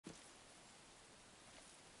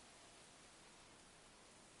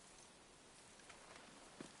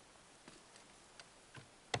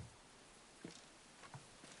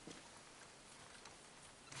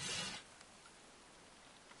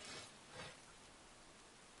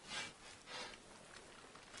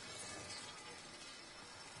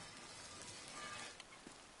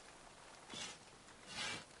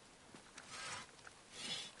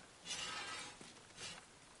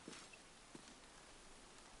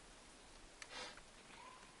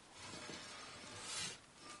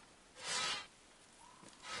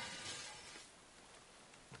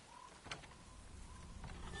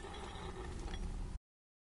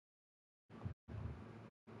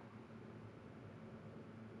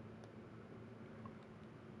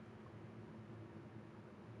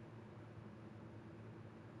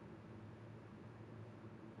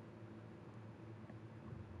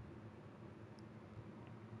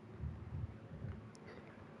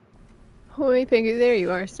Holy pig, there you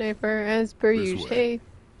are, Sniper, as per This usual. way.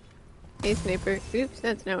 Hey, Sniper. Oops,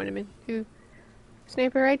 that's not what I meant. Ooh.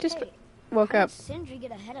 Sniper, I just woke How did up. Sindri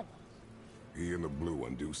get ahead of us? He and the blue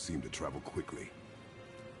one do seem to travel quickly.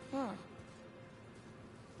 Huh.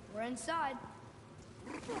 We're inside.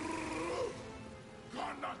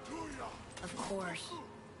 Of course.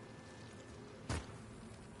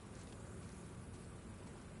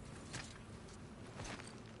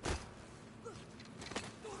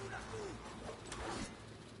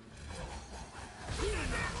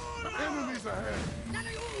 Enemies ahead!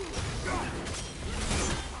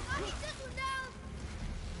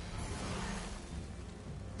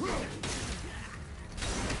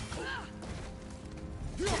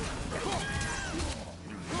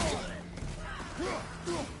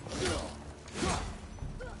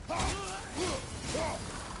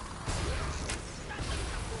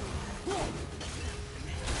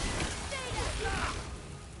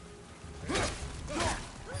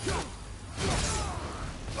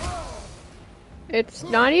 It's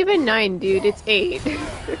not even 9, dude, it's 8.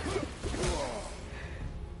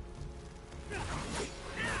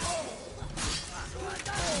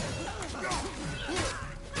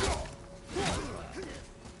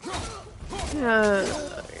 uh,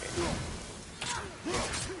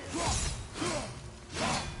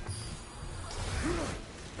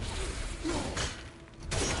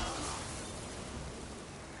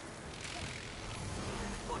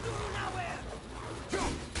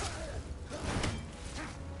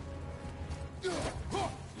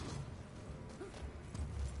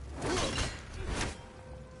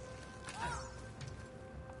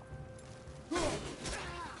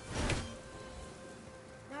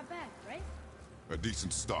 Not bad, right? A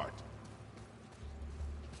decent start.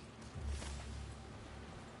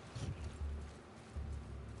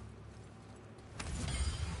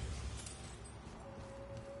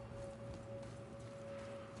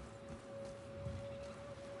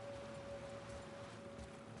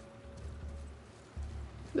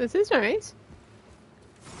 this is nice.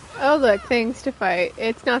 Oh look, things to fight.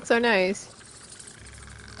 It's not so nice.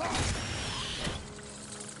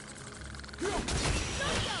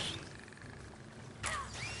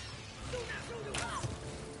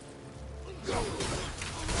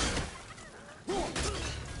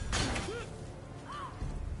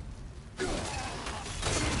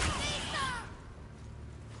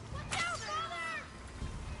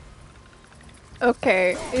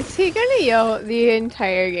 Okay, is he gonna yell the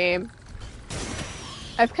entire game?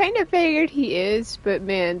 I've kind of figured he is, but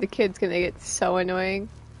man, the kid's gonna get so annoying.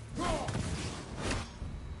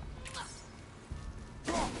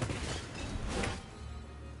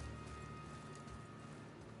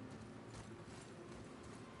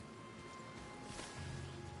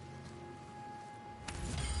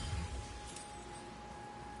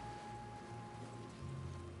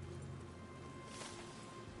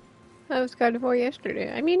 That was God of War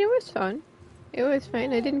yesterday. I mean, it was fun. It was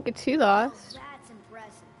fine. I didn't get too lost. That's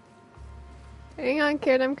impressive. Hang on,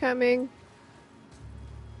 kid, I'm coming.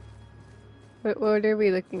 What are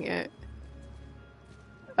we looking at?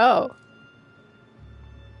 Oh.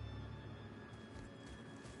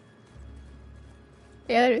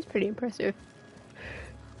 Yeah, that is pretty impressive.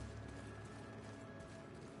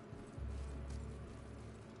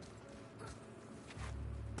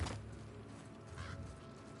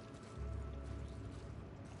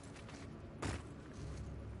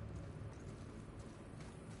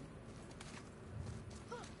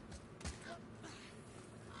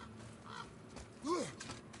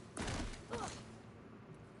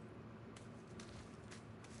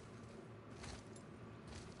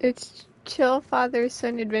 It's chill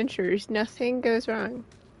father-son adventures. Nothing goes wrong.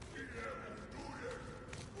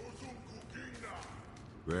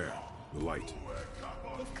 There, the light.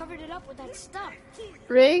 They've covered it up with that stuff.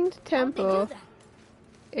 Ringed How'd they temple. do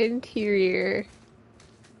that? Interior.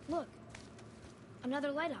 Look.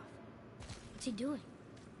 Another light off. What's he doing?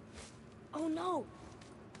 Oh no!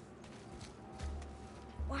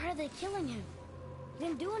 Why are they killing him? He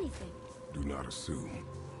didn't do anything. Do not assume.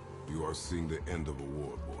 You are seeing the end of a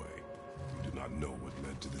war, boy. You do not know what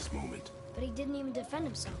led to this moment. But he didn't even defend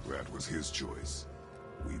himself. That was his choice.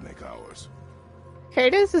 We make ours.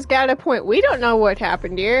 Kratos has got a point. We don't know what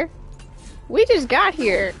happened here. We just got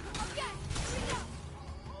here.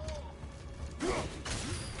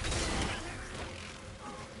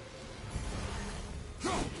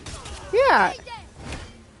 Yeah.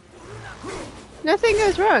 Nothing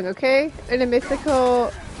goes wrong, okay? In a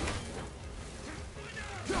mythical...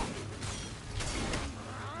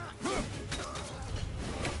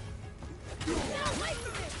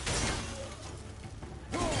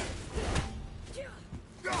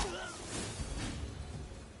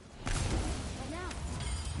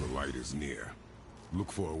 fight is near.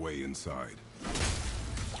 Look for a way inside.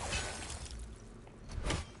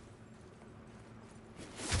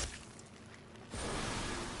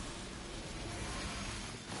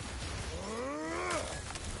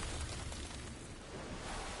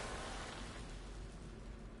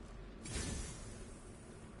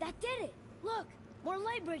 That did it! Look! More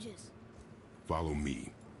light bridges! Follow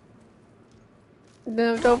me.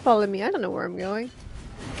 No, don't follow me. I don't know where I'm going.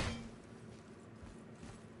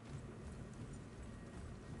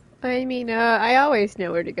 I mean, I always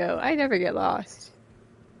know where to go. I never get lost.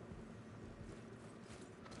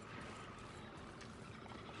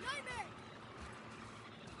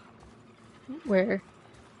 Where?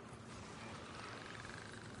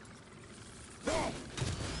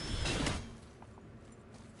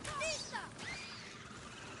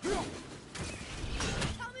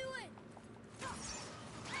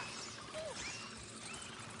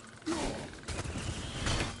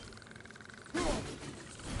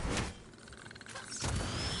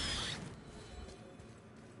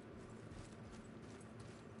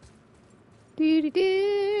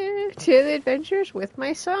 To the adventures with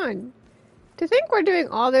my son. To think we're doing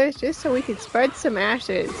all this just so we can spread some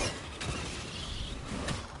ashes.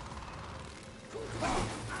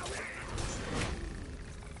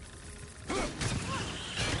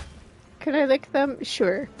 Can I lick them?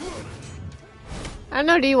 Sure. I don't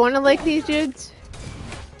know, do you want to lick these dudes?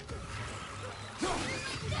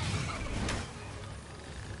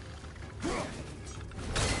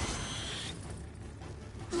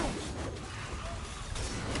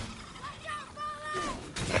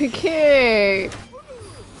 Okay.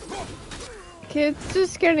 Kid's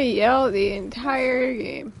just gonna yell the entire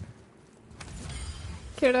game.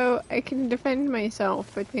 Kiddo, I can defend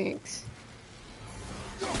myself, but thanks.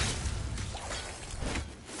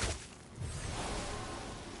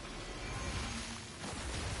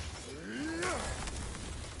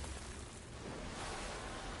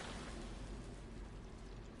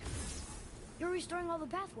 You're restoring all the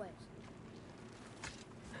pathways.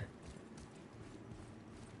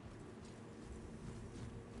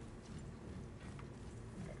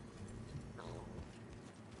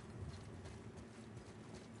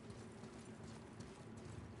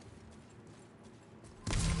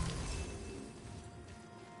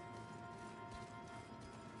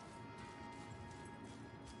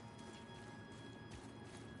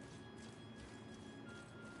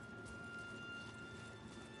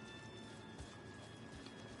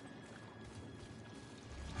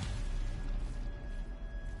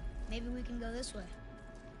 Maybe we can go this way.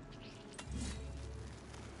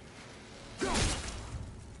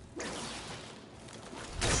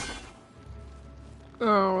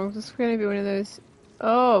 Oh, this is gonna be one of those.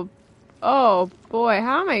 Oh, oh boy,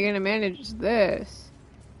 how am I gonna manage this?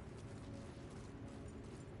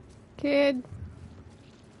 Kid.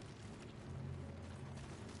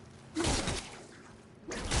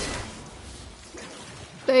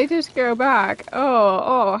 They just go back.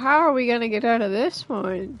 Oh, how are we gonna get out of this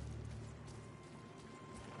one?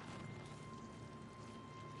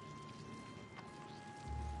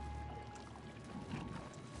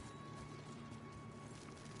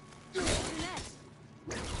 Yeah,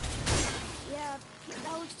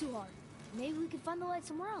 that looks too hard. Maybe we can find the light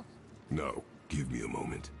somewhere else. No, give me a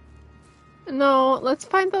moment. No, let's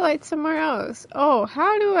find the light somewhere else. Oh,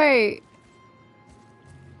 how do I...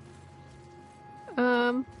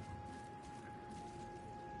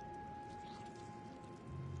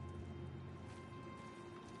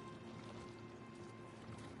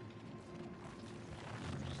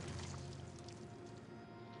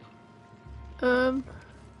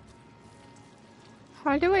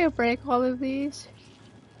 How do I break all of these?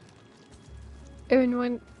 In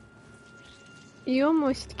one... You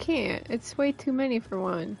almost can't. It's way too many for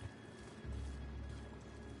one.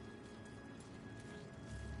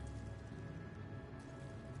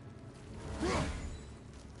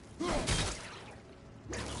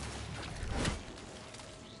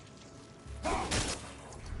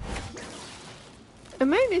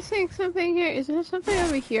 Am I missing something here? Is there something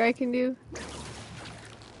over here I can do?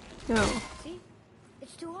 No. See?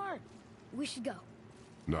 It's too hard. We should go.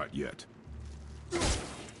 Not yet.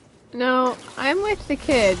 No, I'm with the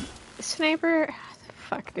kid. Sniper, how the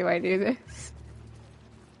fuck do I do this?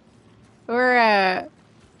 We're,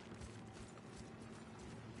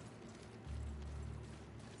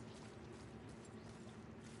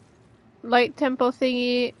 Light temple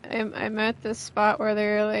thingy. I'm at the spot where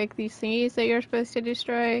there are like these thingies that you're supposed to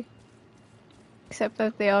destroy. Except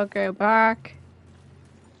that they all go back.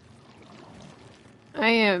 I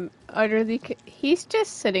am utterly... He's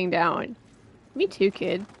just sitting down. Me too,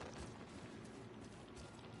 kid.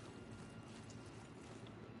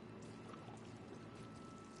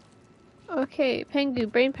 Okay,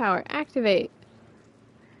 Pengu, brain power, activate.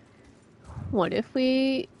 What if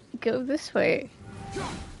we go this way?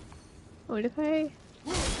 What if I...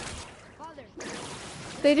 Father,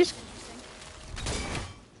 They just...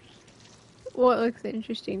 What looks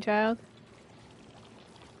interesting, child?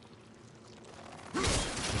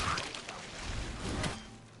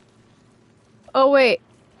 Oh, wait.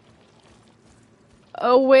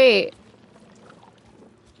 Oh, wait.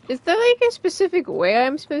 Is there like a specific way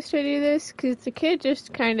I'm supposed to do this? Because the kid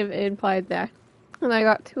just kind of implied that. And I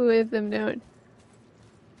got two of them down.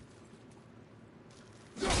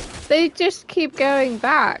 They just keep going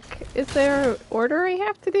back. Is there an order I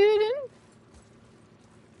have to do it in?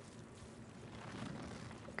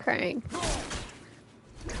 Crying.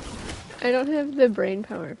 I don't have the brain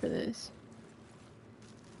power for this.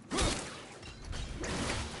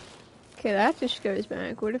 Okay, that just goes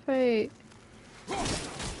back. What if I...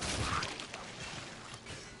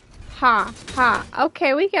 Ha! Ha!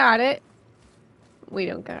 Okay, we got it. We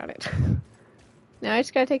don't got it. Now I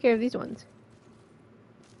just gotta take care of these ones.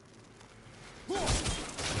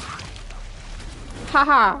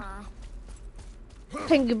 Haha!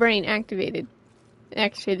 Pengu brain activated.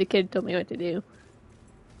 Actually, the kid told me what to do.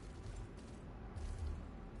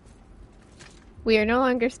 We are no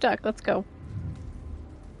longer stuck. Let's go.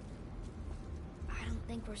 I don't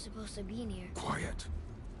think we're supposed to be in here. Quiet.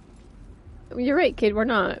 You're right, kid. We're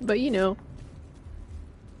not, but you know.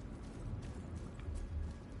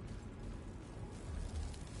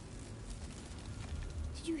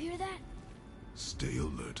 Did you hear that? Stay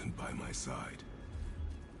alert and by my side.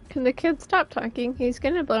 Can the kid stop talking? He's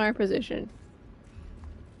gonna blow our position.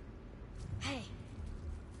 Hey,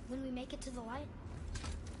 when we make it to the light,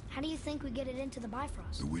 how do you think we get it into the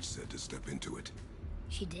Bifrost? The witch said to step into it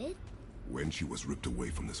She did? when she was ripped away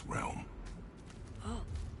from this realm. Oh,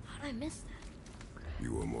 how'd I miss that?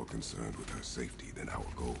 You were more concerned with her safety than our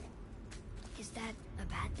goal. Is that a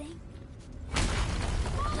bad thing?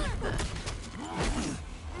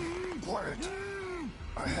 Quiet.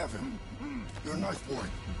 I have him. Your knife boy.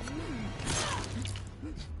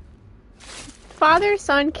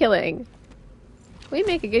 Father-son killing. We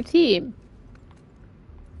make a good team.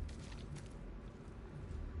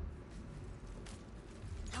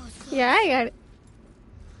 That was close. Yeah, I got it.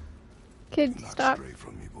 Kid, Not stop. stray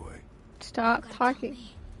from me, boy. Stop You gotta talking. tell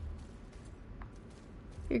me.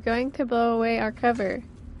 You're going to blow away our cover.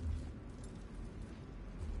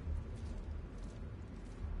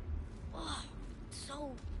 Oh,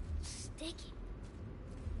 so sticky.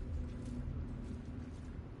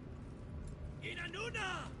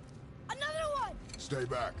 Another one! Stay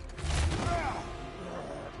back.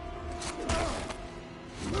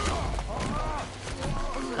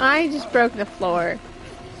 I just broke the floor.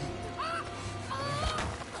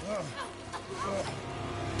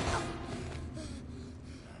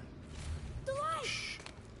 The light!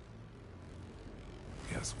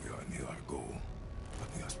 Yes, we are near our goal, but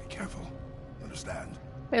we must be careful. Understand?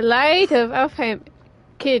 The light of Elfheim.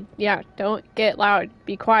 Kid, yeah, don't get loud.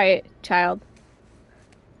 Be quiet, child.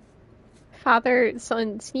 Father,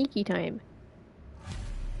 son, sneaky time.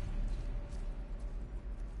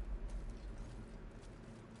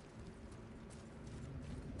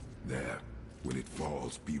 There. When it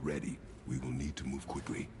falls, be ready. We will need to move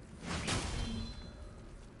quickly.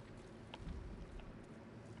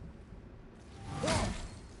 Oh.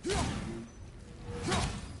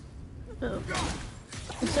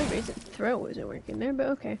 For some reason, throw wasn't working there, but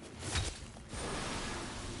okay.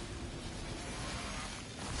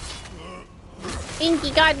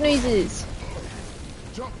 Inky god noises!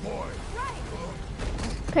 Jump, boy!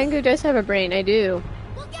 Pengu does have a brain, I do.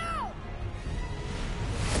 Look out!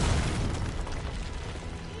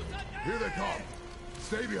 Here they come.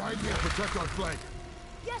 Stay behind me and protect our flank.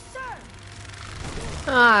 Yes, sir!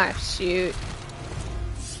 Ah, shoot.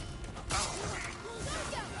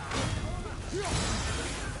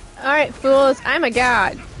 Alright, fools, I'm a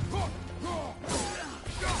god.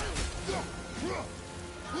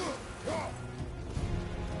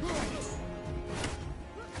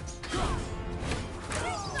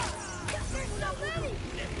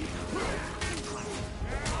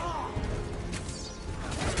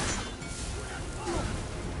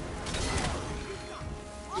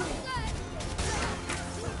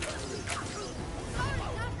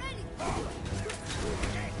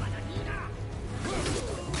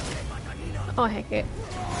 Oh, heck it.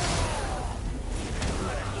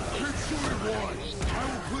 Keep shooting, boy! I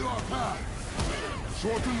will clear our path.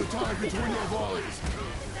 Shorten the time between your volleys.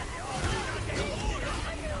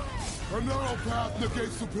 A narrow path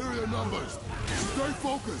negates superior numbers. Stay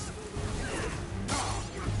focused.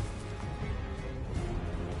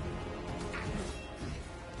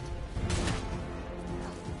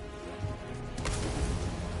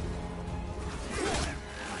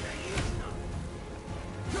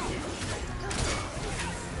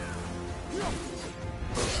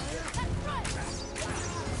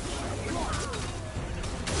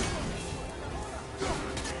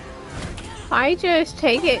 I just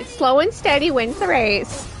take it slow and steady wins the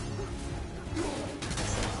race.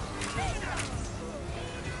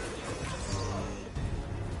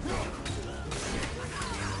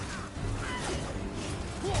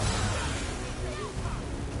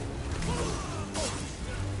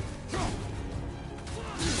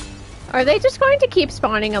 Are they just going to keep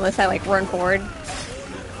spawning unless I, like, run forward?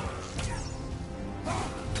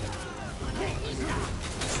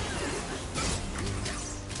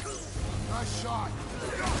 Nice shot.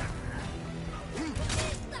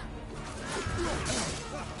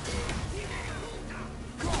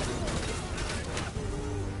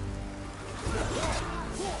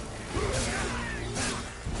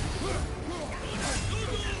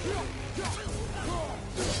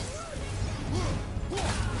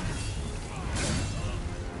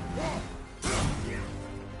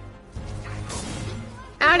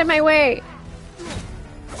 Out of my way!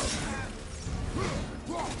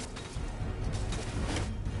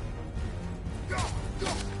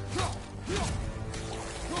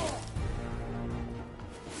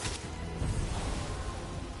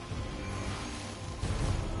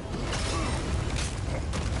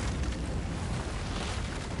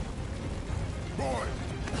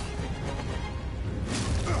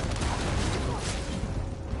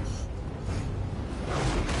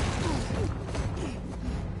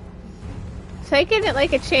 Taking it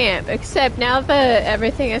like a champ, except now that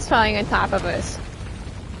everything is falling on top of us.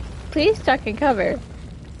 Please duck and cover.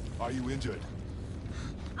 Are you injured?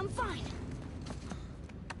 I'm fine.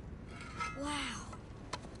 Wow.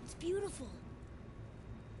 It's beautiful.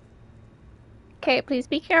 Okay, please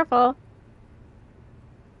be careful.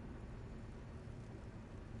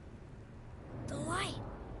 The light.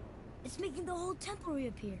 It's making the whole temple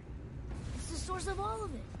reappear. It's the source of all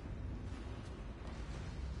of it.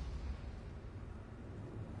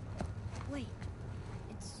 Wait.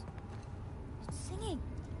 It's singing.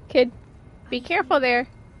 Kid, be careful there.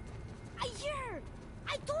 I hear her.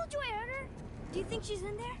 I told you I heard her. Do you think she's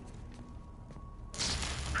in there?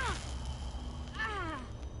 Ah! Ah!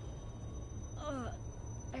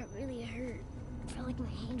 That really hurt. I felt like my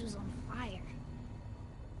hand was on fire.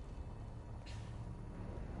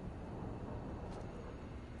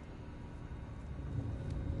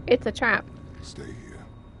 It's a trap. Stay here.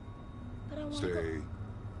 But I want to Stay go.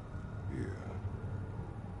 here.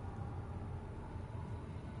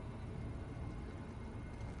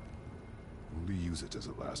 Only use it as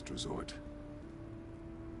a last resort.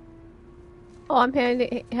 Oh, I'm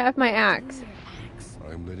handing have my axe. Your axe.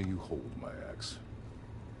 I'm letting you hold my axe.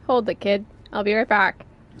 Hold it, kid. I'll be right back.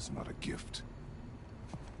 It's not a gift.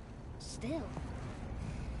 Still.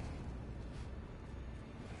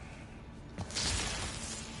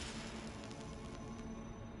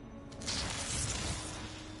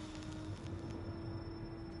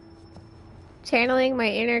 Channeling my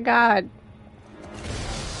inner god.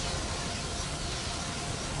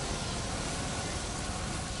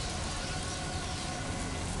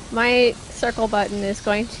 My circle button is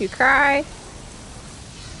going to cry.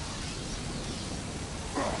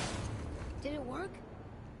 Did it work?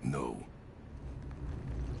 No.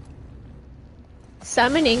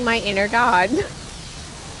 Summoning my inner god.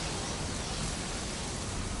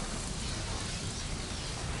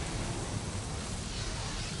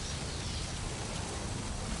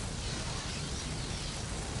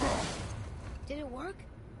 Did it work?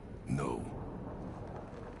 No.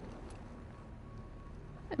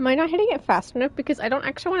 Am I not hitting it fast enough? Because I don't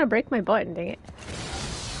actually want to break my button, dang it.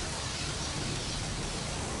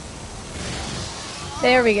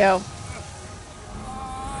 There we go.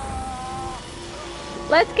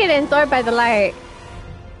 Let's get absorbed by the light.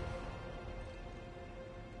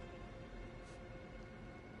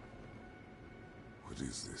 What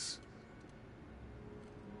is this?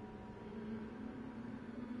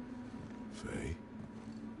 Faye?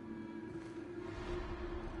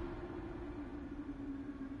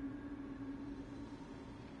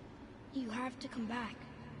 You have to come back.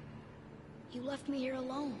 You left me here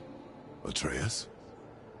alone. Atreus?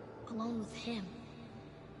 Alone with him.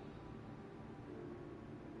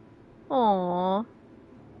 Aww.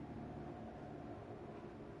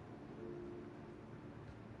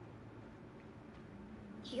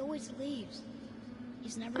 He always leaves.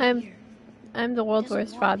 He's never here. I'm the world's Doesn't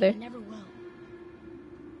worst want me, father. he never will.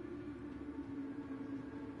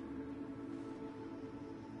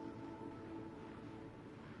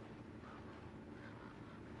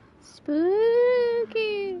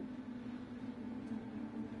 Spooky.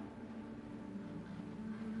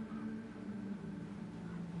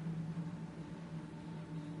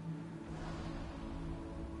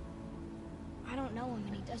 I don't know him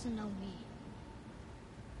and he doesn't know me.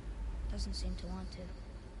 doesn't seem to want to.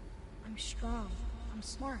 I'm strong. I'm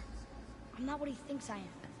smart. I'm not what he thinks I am.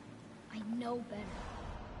 I know better.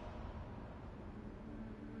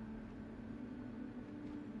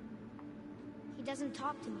 He doesn't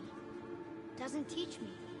talk to me. Doesn't teach me.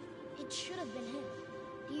 It should have been him.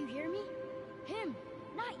 Do you hear me? Him,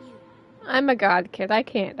 not you. I'm a god kid. I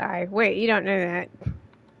can't die. Wait, you don't know that.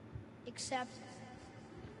 Except...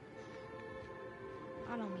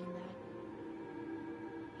 I don't mean that.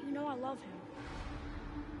 You know I love him.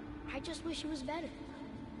 I just wish he was better.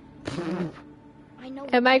 I know.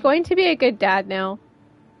 Am I going to be a good dad now?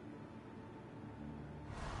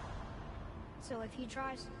 So if he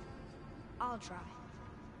tries, I'll try.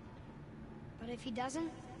 But if he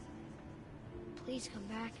doesn't, please come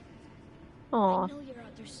back. Aw. I know you're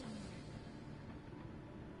out there somewhere.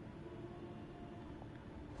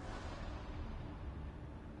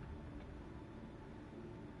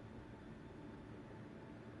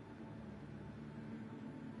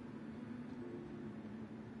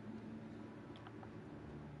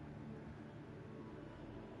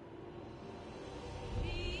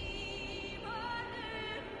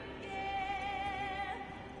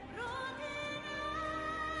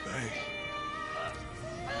 Hey.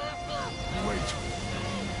 Wait.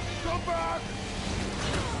 Come back!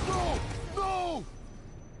 No! No!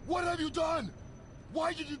 What have you done?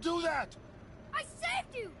 Why did you do that? I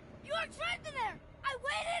saved you! You were trapped in there! I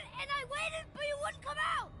waited and I waited, but you wouldn't come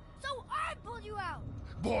out! So I pulled you out!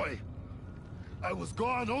 Boy, I was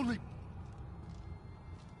gone only...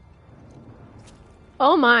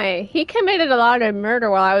 Oh my, he committed a lot of murder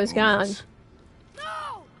while I was gone.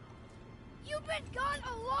 No! You've been gone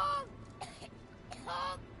a long,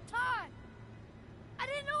 long time! I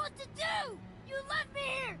didn't know what to do! You left me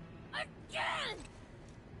here! Again!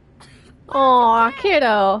 Aw,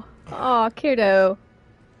 kiddo. Aw, kiddo.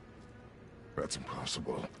 That's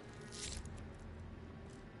impossible.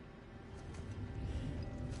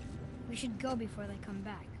 We should go before they come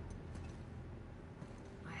back.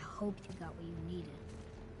 I hope you got what you needed.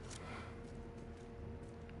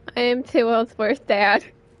 I am the world's worst dad.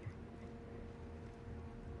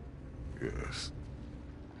 Yes.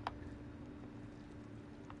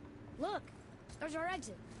 Look! There's our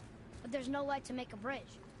exit. But there's no light to make a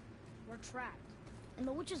bridge. We're trapped. And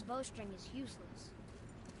the witch's bowstring is useless.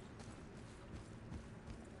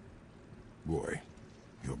 Boy,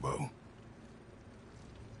 your bow.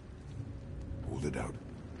 Hold it out.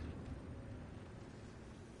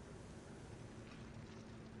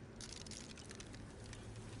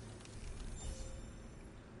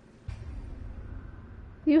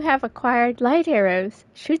 You have acquired light arrows.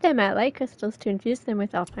 Shoot them at light crystals to infuse them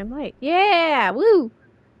with Alfheim light. Yeah! Woo!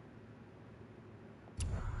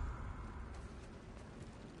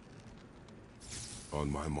 On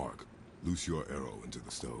my mark, loose your arrow into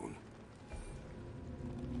the stone.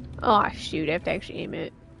 Oh shoot, I have to actually aim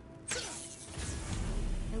it.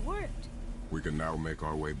 It worked. We can now make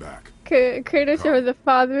our way back. Kratos, you're the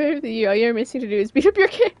father of the year. All you're missing to do is beat up your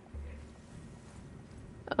kid.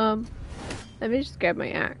 Let me just grab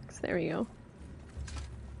my axe. There we go.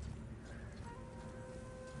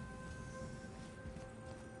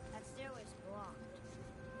 That stairway's blocked.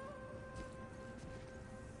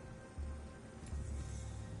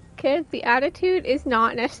 Kid, the attitude is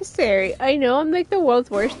not necessary. I know I'm like the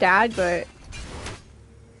world's worst dad, but...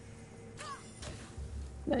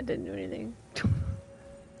 That didn't do anything.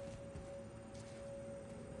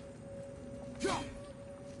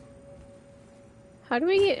 How do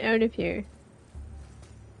we get out of here?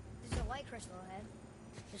 There's a light crystal ahead.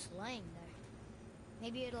 Just laying there.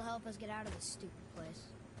 Maybe it'll help us get out of this stupid place.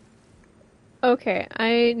 Okay,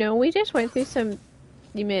 I know we just went through some...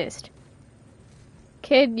 You missed.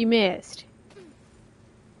 Kid, you missed.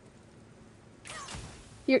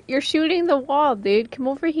 You're shooting the wall, dude. Come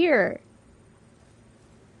over here.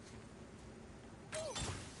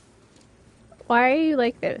 Why are you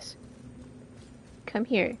like this? Come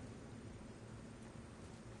here.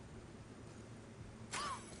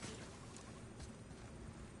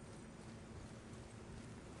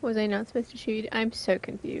 Was I not supposed to shoot? I'm so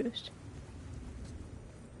confused.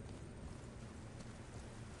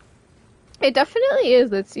 It definitely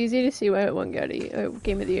is. It's easy to see why it won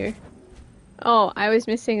Game of the Year. Oh, I was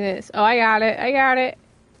missing this. Oh, I got it. I got it.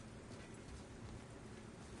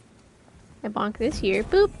 I bonk this here.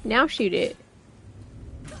 Boop. Now shoot it.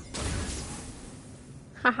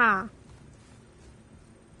 Haha.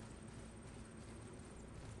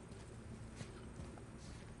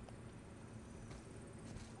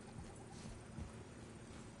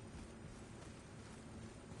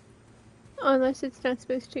 Unless it's not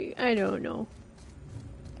supposed to. I don't know.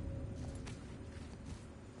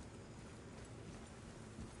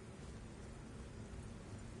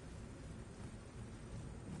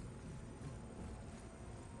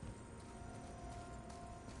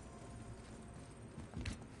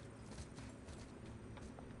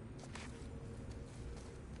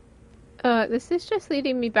 This is just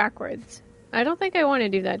leading me backwards. I don't think I want to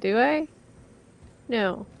do that, do I?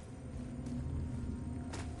 No.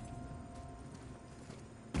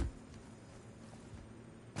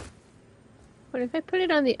 What if I put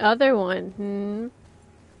it on the other one?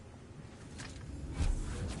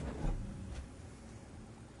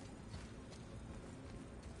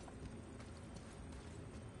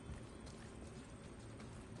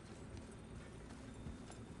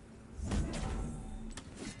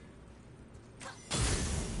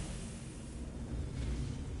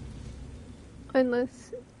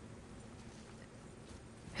 Unless...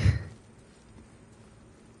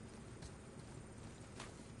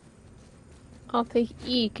 I'll take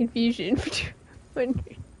E, confusion.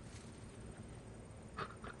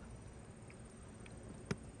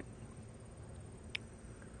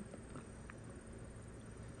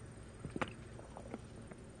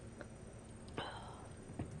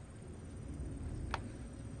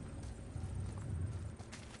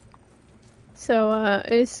 So,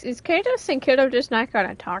 is Kratos and Kiddo just not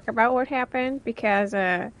gonna talk about what happened? Because,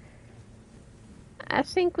 I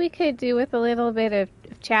think we could do with a little bit of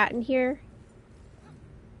chatting here.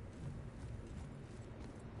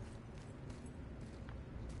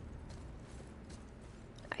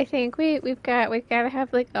 I think we've got to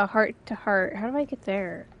have like a heart to heart. How do I get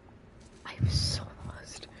there? I'm so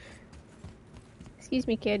lost. Excuse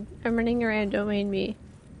me, kid. I'm running around. Don't mind me.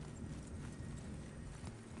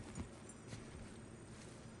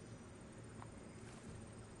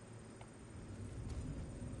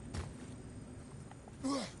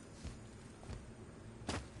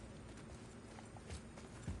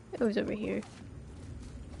 It was over here.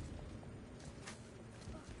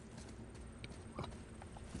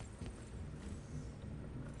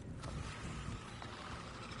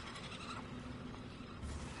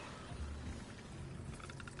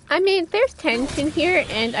 I mean, there's tension here,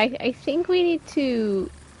 and I think we need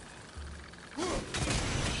to...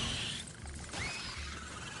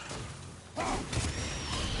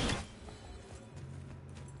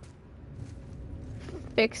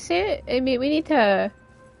 fix it? I mean, we need to...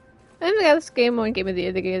 I think this game one game of the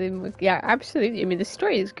other game. Yeah, absolutely. I mean, the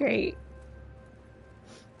story is great.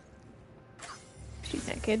 Shoot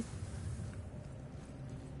that kid.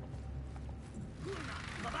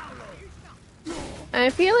 I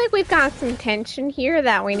feel like we've got some tension here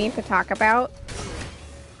that we need to talk about.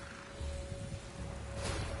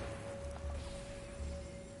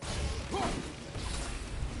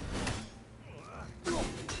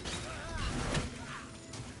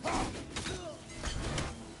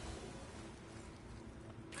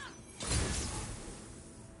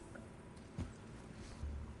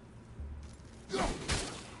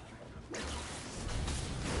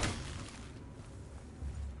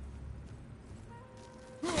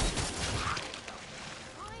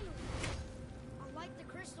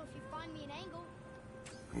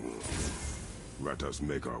 Let us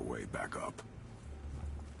make our way back up.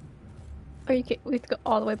 Oh, we have to go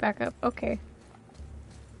all the way back up. Okay.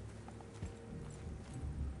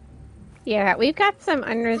 Yeah, we've got some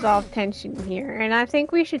unresolved tension here, and I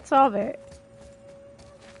think we should solve it.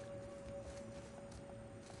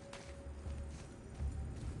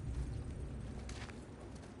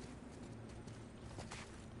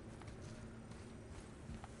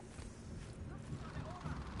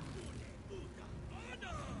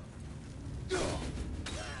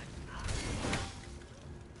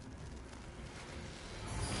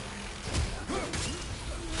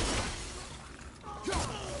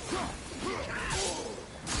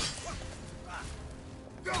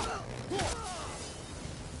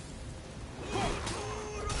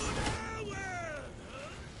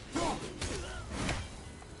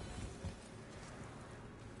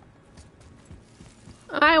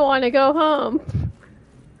 I want to go home.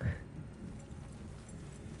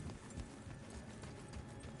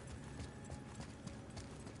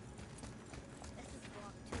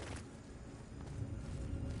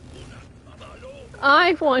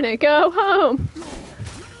 I want to go home.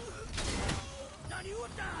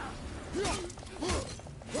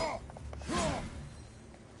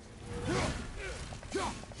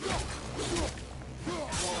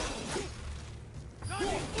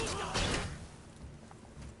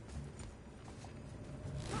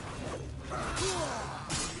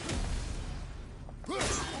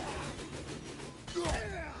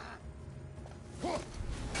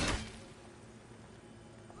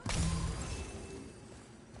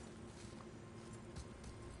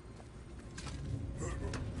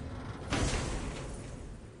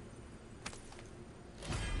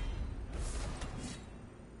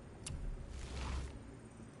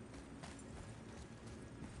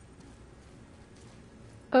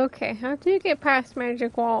 Okay, how do you get past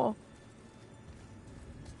magic wall?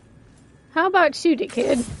 How about shoot it,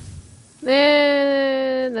 kid?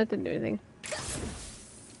 That didn't do anything.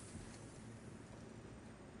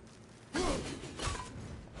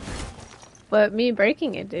 But me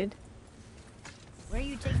breaking it did. Where are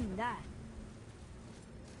you taking that?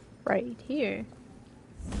 Right here.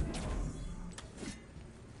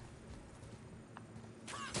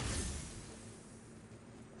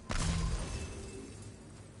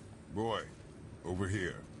 Boy, over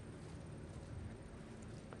here.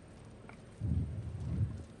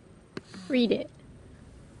 Read it.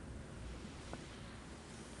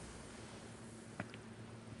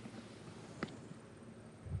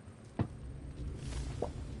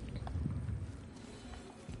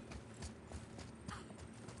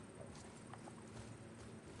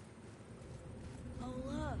 Oh,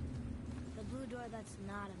 look. The blue door that's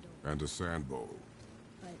not a door. And a sand bowl.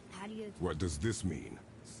 But how do you What does this mean?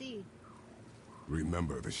 see?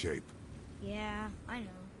 Remember the shape. Yeah, I know.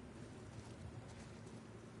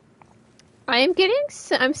 I'm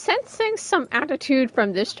sensing some attitude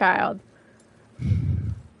from this child.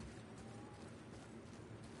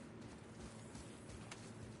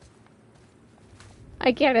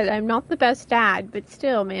 I get it, I'm not the best dad, but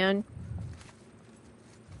still, man.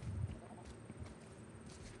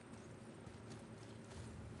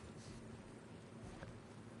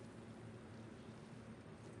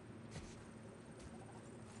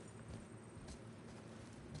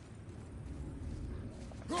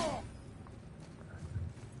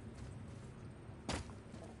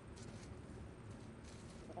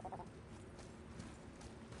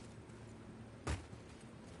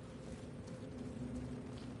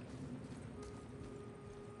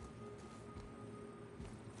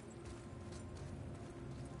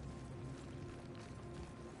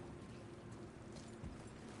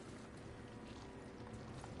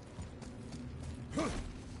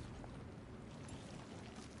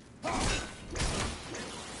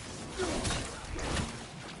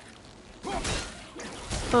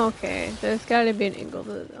 Okay, there's gotta be an angle to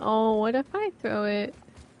this. Oh, what if I throw it?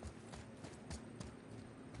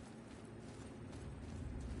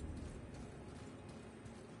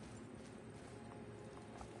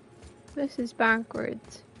 This is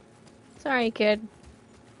backwards. Sorry, kid.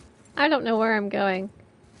 I don't know where I'm going.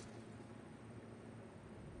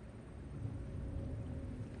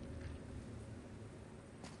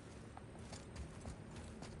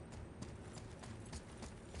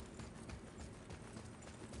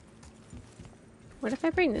 What if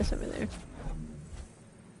I bring this over there?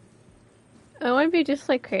 I want to be just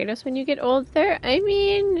like Kratos when you get old there. I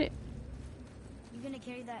mean... You gonna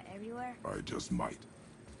carry that everywhere? I just might.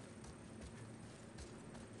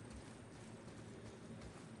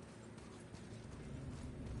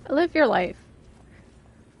 Live your life.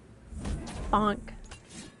 Bonk.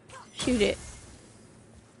 Shoot it.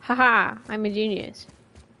 Haha, I'm a genius.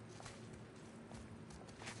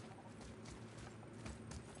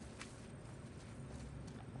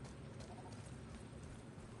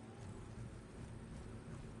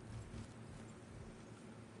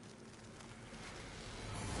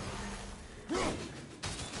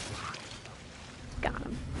 Got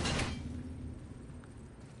him.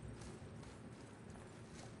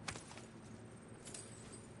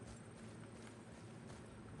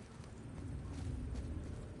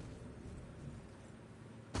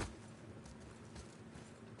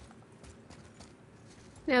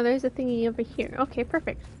 Now there's a thingy over here. Okay,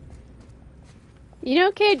 perfect. You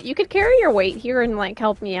know, kid, you could carry your weight here and, like,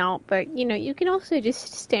 help me out, but, you know, you can also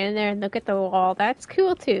just stand there and look at the wall. That's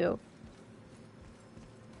cool, too.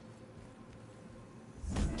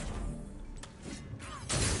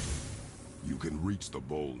 You can reach the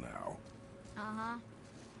bowl now. Uh-huh.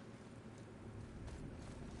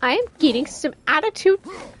 I am getting some attitude,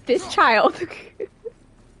 this child.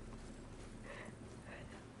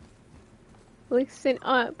 Listen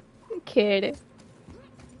up, kid.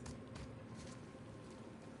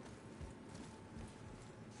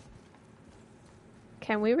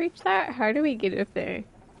 Can we reach that? How do we get up there?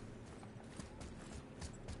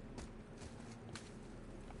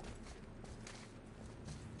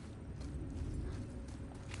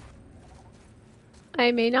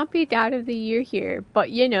 I may not be dad of the year here, but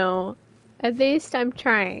you know, at least I'm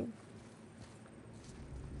trying.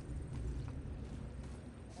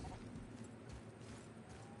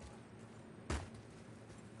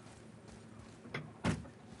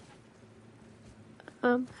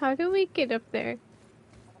 How do we get up there?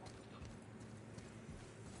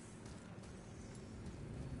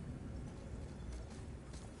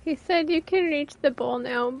 He said you can reach the bowl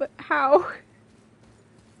now, but how?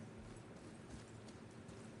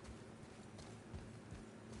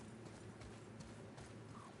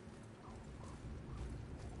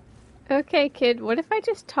 Okay, kid, what if I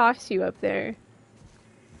just toss you up there?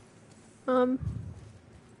 I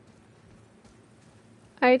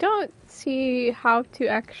don't see how to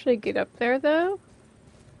actually get up there, though.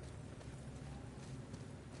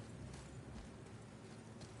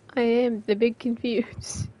 I am the big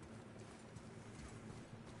confused.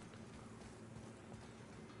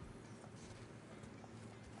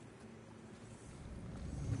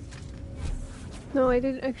 No, I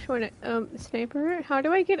didn't actually want to, sniper? How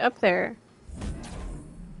do I get up there?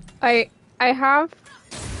 I have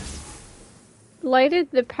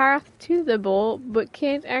lighted the path to the bolt, but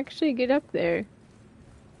can't actually get up there.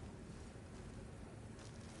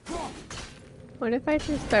 What if I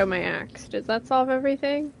just throw my axe? Does that solve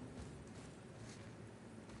everything?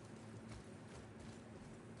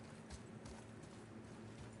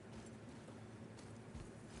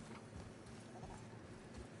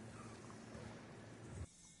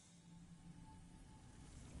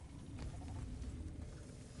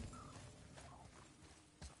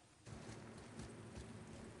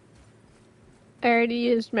 I already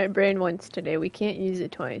used my brain once today. We can't use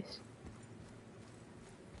it twice.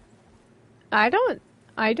 I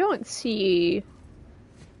don't see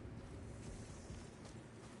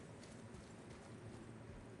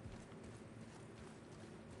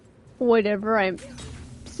whatever I'm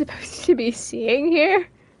supposed to be seeing here.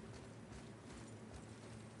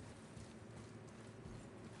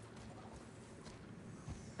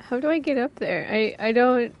 How do I get up there?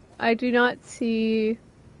 I do not see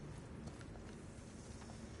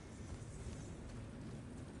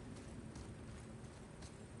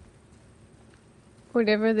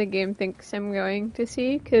whatever the game thinks I'm going to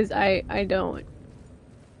see, because I don't.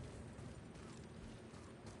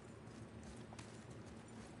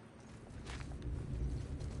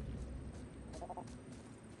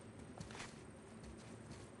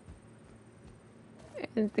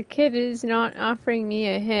 And the kid is not offering me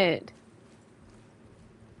a hit.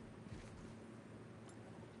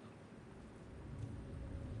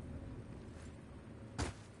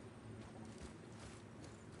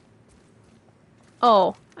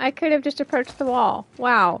 Oh, I could have just approached the wall.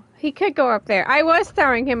 Wow, he could go up there. I was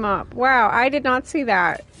throwing him up. Wow, I did not see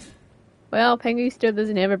that. Well, Pengu still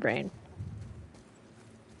doesn't have a brain.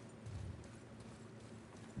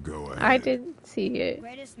 Go ahead. I didn't see it.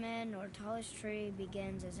 Greatest man or tallest tree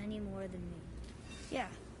begins as any more than me. Yeah,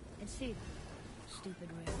 it's you. Stupid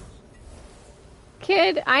rails.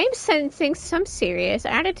 Kid, I'm sensing some serious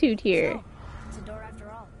attitude here. So, it's a door after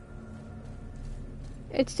all.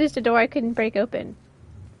 It's just a door I couldn't break open.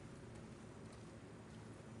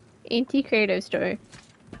 Anti-Kratos door.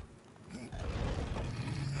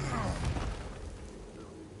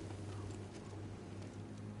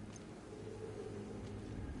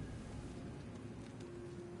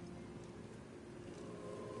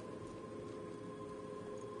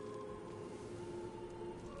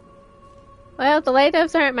 Well, the light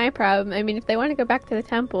elves aren't my problem. I mean, if they want to go back to the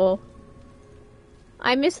temple...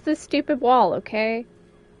 I missed this stupid wall, okay?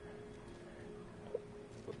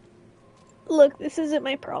 Look, this isn't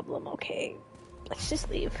my problem, okay? Let's just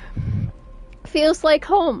leave. Feels like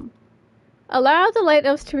home. Allow the light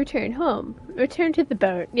elves to return home. Return to the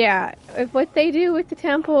boat. Yeah, if what they do with the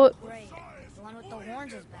temple... Great. The one with the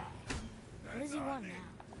horns is back. What does he want now?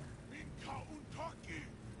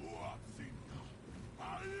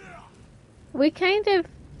 We kind of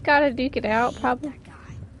gotta duke it out, probably. That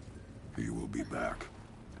guy. He will be back.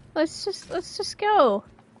 Let's just go. Oh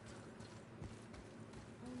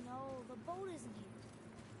no, the boat isn't here.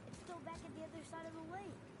 It's still back at the other side of the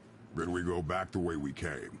lake. Then we go back the way we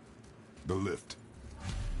came. The lift.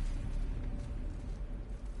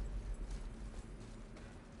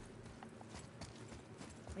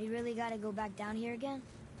 We really gotta go back down here again?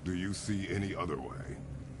 Do you see any other way?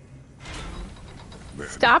 Then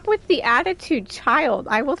Stop with the attitude, child.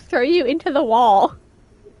 I will throw you into the wall.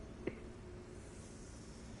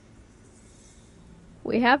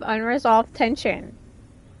 We have unresolved tension.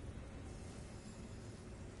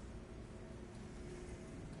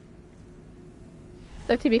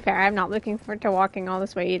 So to be fair, I'm not looking forward to walking all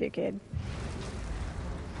this way either, kid.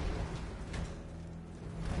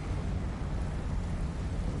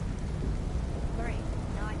 Great.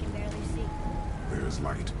 Now I can barely see. there's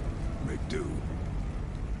light. Make do.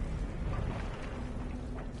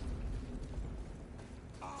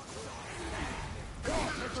 Go!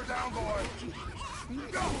 Take her down, boy!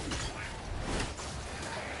 Go!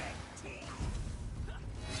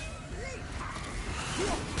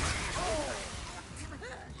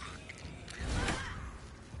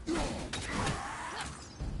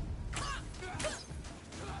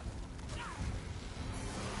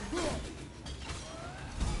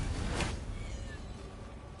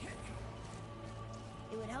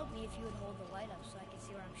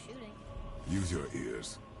 shooting. Use your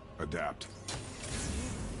ears. Adapt.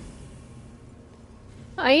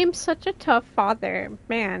 I am such a tough father.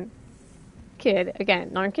 Man. Kid,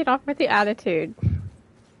 again, knock it off with the attitude.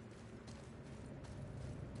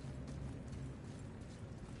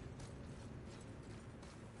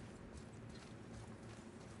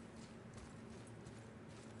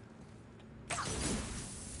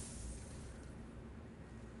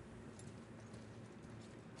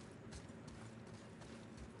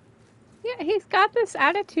 Yeah, he's got this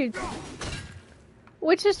attitude,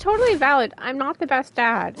 which is totally valid. I'm not the best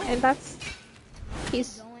dad, and that's...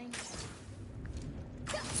 He's Going.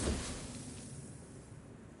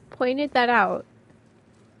 pointed that out.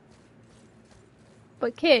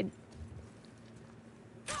 But kid...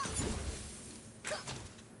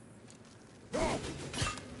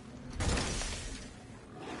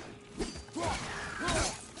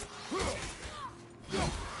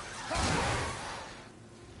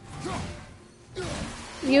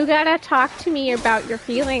 You gotta talk to me about your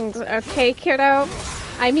feelings, okay, kiddo?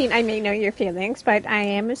 I mean, I may know your feelings, but I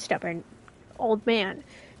am a stubborn old man.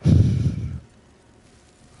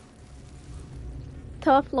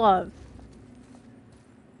 Tough love.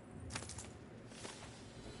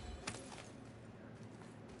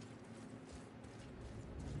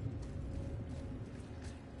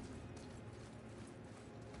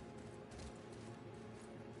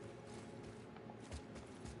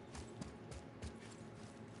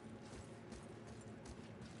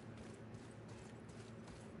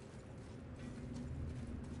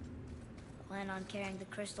 Plan on carrying the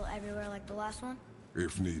crystal everywhere like the last one?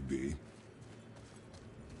 If need be.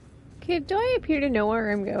 Kid, do I appear to know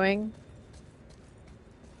where I'm going?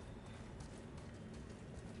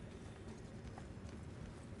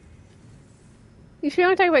 You sure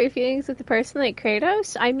don't talk about your feelings with a person like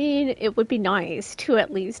Kratos? I mean, it would be nice to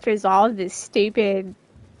at least resolve this stupid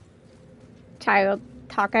child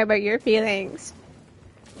talking about your feelings.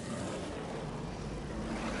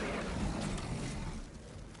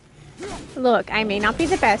 Look, I may not be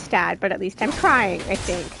the best dad, but at least I'm trying, I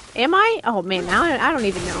think. Am I? Oh man, now I don't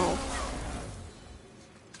even know.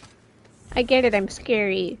 I get it, I'm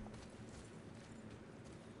scary.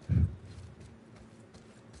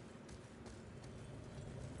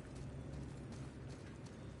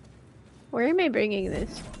 Where am I bringing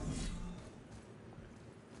this?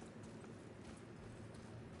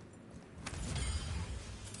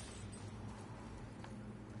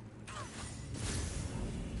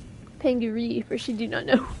 Pangaree, for she do not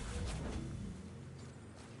know.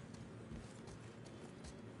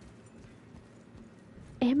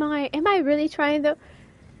 Am I really trying though?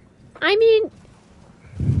 I mean,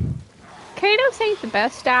 Kratos ain't the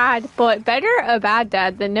best dad, but better a bad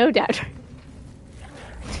dad than no dad.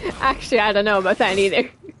 Actually, I don't know about that either.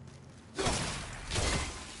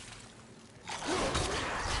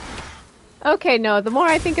 Okay, no, the more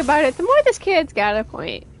I think about it, the more this kid's got a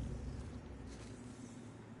point.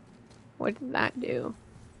 What did that do?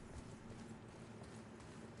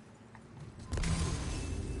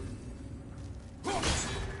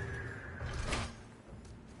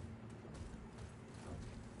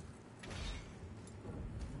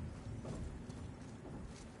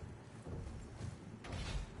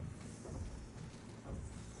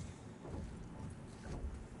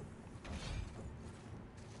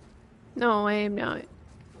 No, I am not.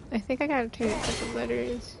 I think I gotta change a couple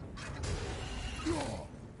letters.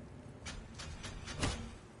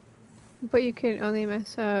 But you can only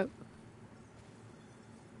mess up.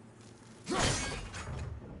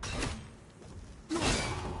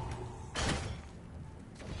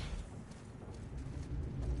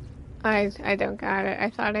 I don't got it.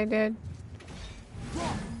 I thought I did.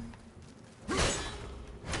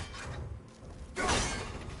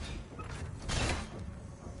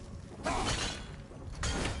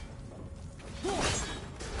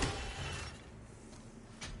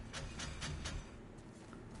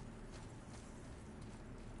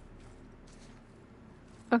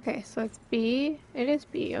 Okay, so it's B. It is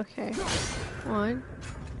B, okay. One.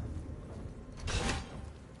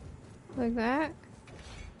 Like that.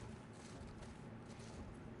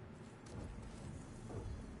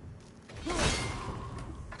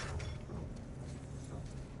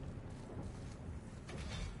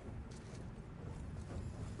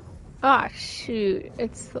 Ah, shoot.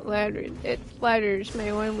 It's letters. It's letters,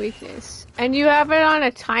 my one weakness. And you have it on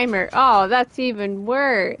a timer. Oh, that's even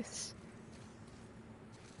worse.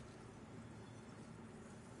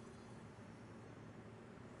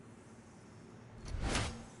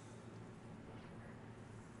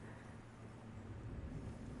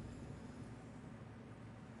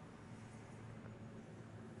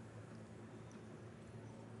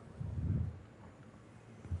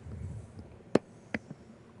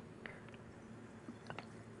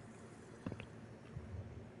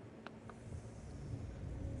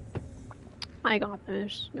 I got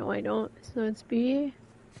this. No, I don't. So it's B.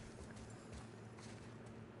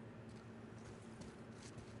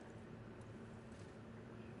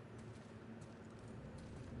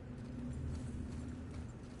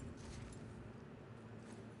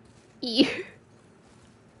 E.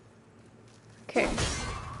 Okay.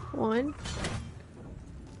 1,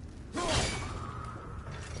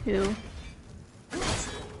 2,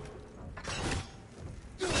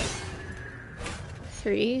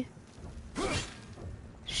 3.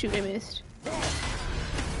 Shoot, I missed.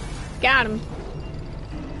 Got him.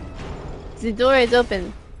 The door is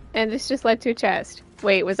open, and this just led to a chest.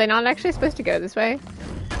 Wait, was I not actually supposed to go this way?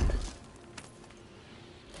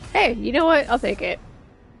 Hey, you know what? I'll take it.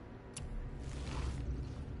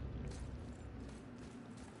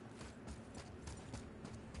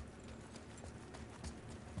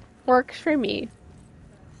 Works for me.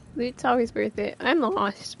 Loot's always worth it. I'm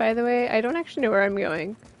lost, by the way. I don't actually know where I'm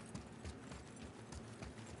going.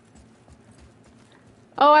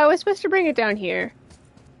 Oh, I was supposed to bring it down here.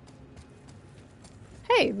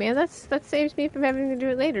 Hey, man, that saves me from having to do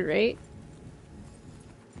it later, right?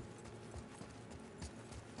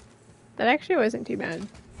 That actually wasn't too bad.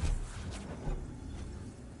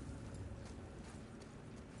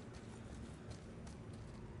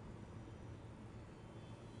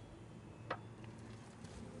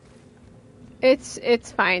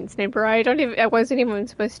 It's fine, Sniper. I wasn't even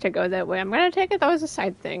supposed to go that way. I'm gonna take it. That was a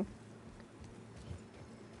side thing.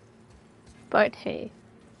 But hey,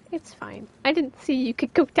 it's fine. I didn't see you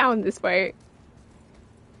could go down this way.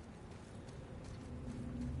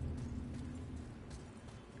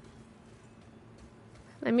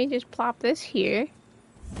 Let me just plop this here.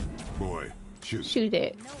 Boy, shoot. Shoot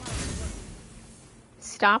it.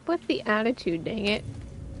 Stop with the attitude, dang it.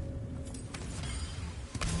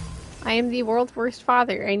 I am the world's worst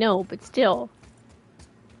father, I know, but still.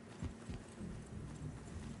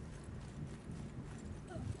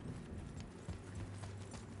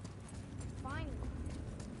 Finally,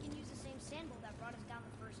 we can use the same sandbowl that brought us down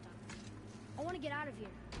the first time. I want to get out of here.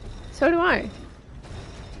 So do I.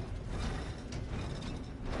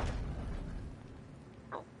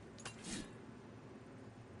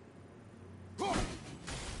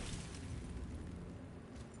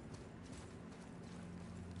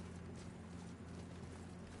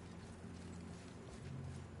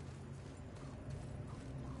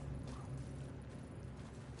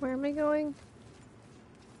 Where am I going?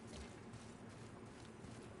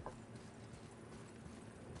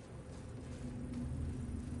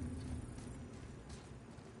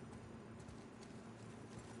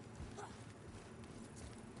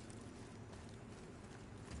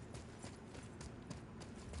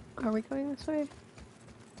 Are we going this way?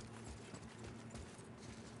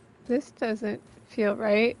 This doesn't feel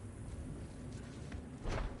right.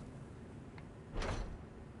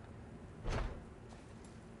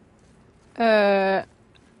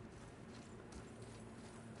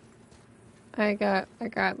 I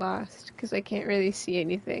got lost because I can't really see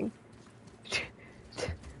anything.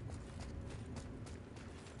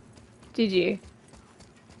 GG.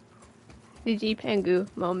 GG Pengu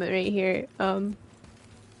moment right here.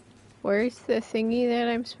 Where's the thingy that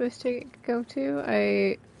I'm supposed to go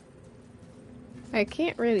to? I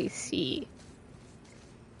can't really see.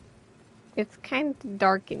 It's kind of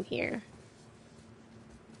dark in here.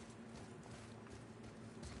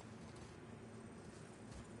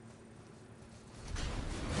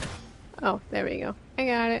 Oh, there we go. I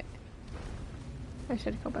got it. I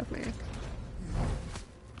should go back my axe.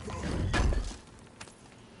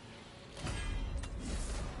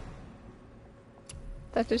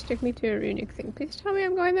 That just took me to a runic thing. Please tell me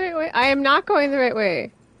I'm going the right way. I am not going the right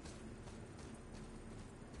way.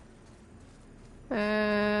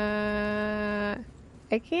 I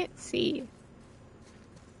can't see.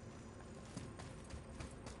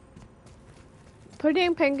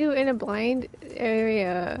 Putting Pengu in a blind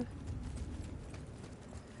area.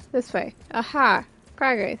 This way. Aha!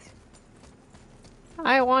 Progress.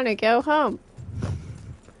 I want to go home.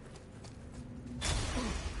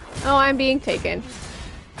 Oh, I'm being taken.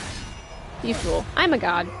 You fool. I'm a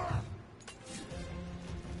god.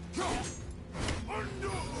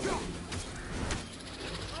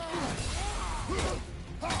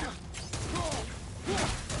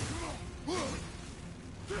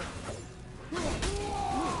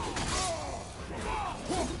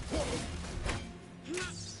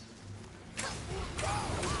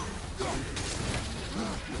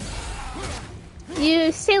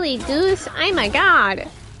 You silly goose, I'm a god.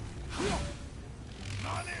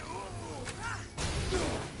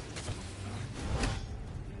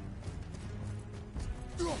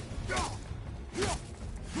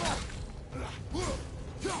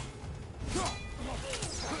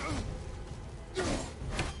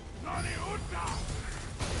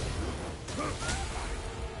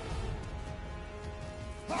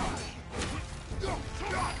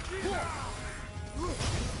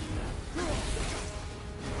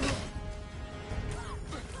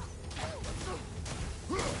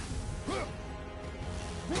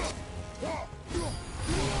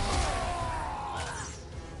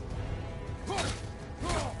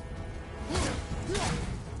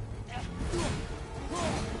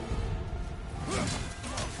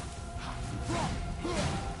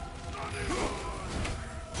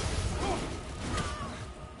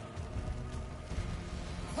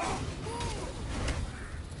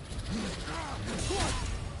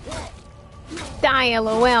 Die,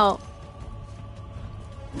 LOL.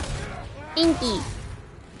 Inky.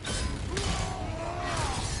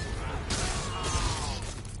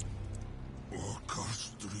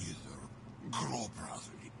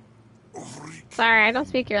 Sorry, I don't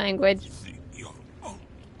speak your language.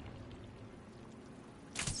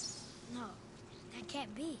 No, that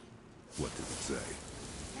can't be. What did it say?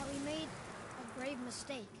 That we made a grave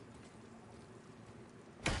mistake.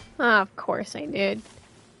 Oh, of course I did.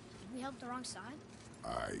 Did we help the wrong side?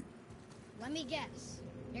 Let me guess.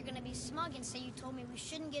 You're gonna be smug and say you told me we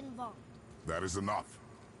shouldn't get involved. That is enough.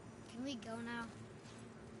 Can we go now?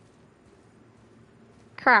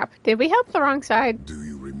 Crap, did we help the wrong side? Do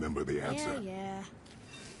you remember the answer? Yeah.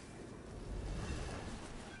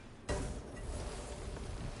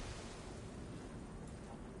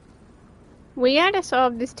 We gotta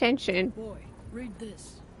solve this tension. Boy, read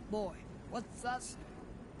this. Boy, what's that?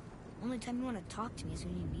 Only time you want to talk to me is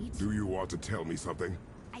when you need to. Do you want to tell me something?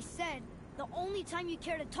 I said, the only time you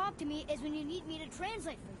care to talk to me is when you need me to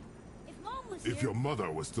translate for you. If Mom was If here... your mother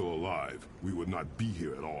was still alive, we would not be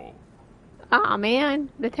here at all. Aw, man,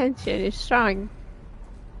 the tension is strong.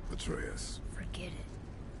 Atreus. Forget it.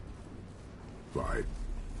 Fine.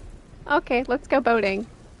 Okay, let's go boating.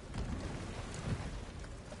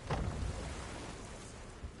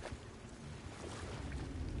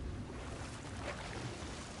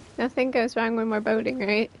 Nothing goes wrong when we're boating,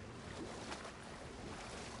 right?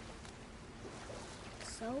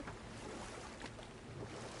 So?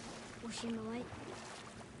 Was she in the light?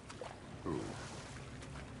 Who?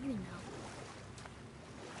 You know.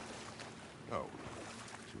 Oh.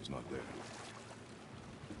 She was not there.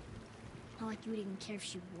 Not like you would even care if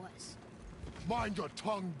she was. Mind your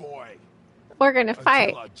tongue, boy! We're gonna fight.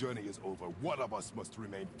 Until our journey is over, one of us must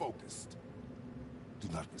remain focused. Do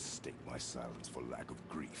not mistake my silence for lack of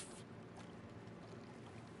grief.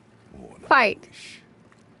 Or not Fight. wish.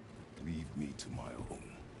 Leave me to my own.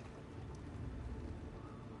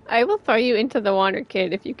 I will throw you into the water,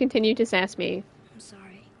 kid, if you continue to sass me. I'm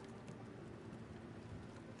sorry.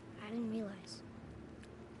 I didn't realize.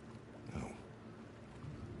 No.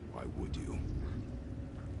 Why would you?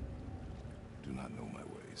 Do not know my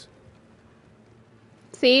ways.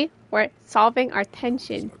 See? We're solving our It's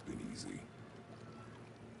tension. not been easy.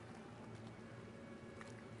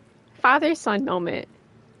 Father-son moment.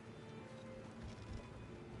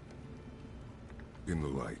 In the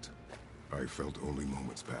light, I felt only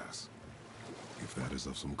moments pass. If that is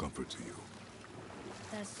of some comfort to you.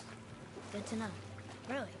 That's good to know.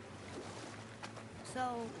 Really.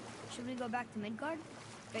 So, should we go back to Midgard?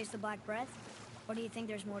 Face the Black Breath? Or do you think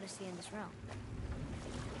there's more to see in this realm?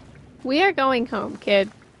 We are going home, kid.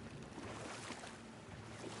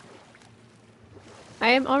 I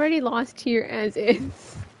am already lost here as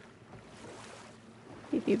is.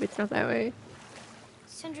 Maybe it's not that way.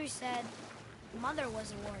 Sindri said Mother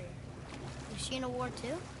was a warrior. Was she in a war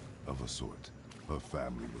too? Of a sort. Her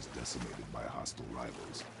family was decimated by hostile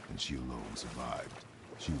rivals, and she alone survived.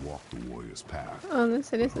 She walked the warrior's path. Oh,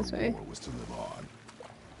 this it is but this her way. war was to live on.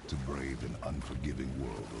 To brave an unforgiving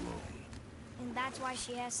world alone. And that's why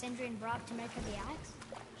she asked Sindri and Brock to make her the axe?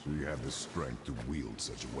 She had the strength to wield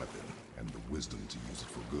such a weapon, and the wisdom to use it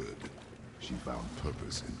for good. She found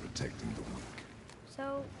purpose in protecting the weak.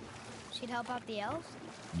 So, she'd help out the elves?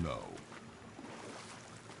 No.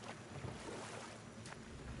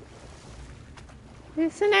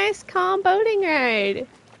 It's a nice, calm boating ride. You're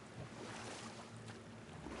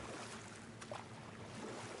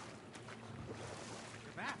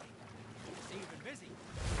back. See, you've been busy.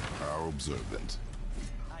 How observant.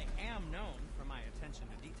 I am known for my attention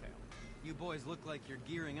to detail. You boys look like you're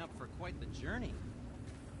gearing up for quite the journey.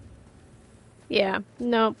 Yeah,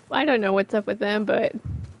 no, I don't know what's up with them, but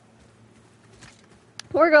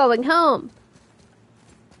we're going home.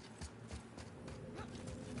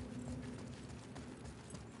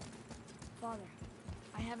 Father,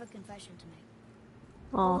 I have a confession to make.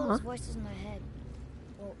 All Aw. those voices in my head.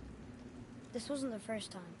 Well, this wasn't the first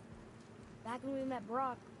time. Back when we met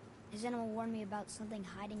Brock, His animal warned me about something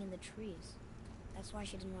hiding in the trees. That's why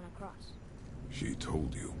she didn't want to cross. She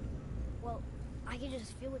told you. Well, I could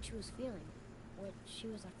just feel what she was feeling. What she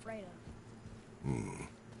was afraid of.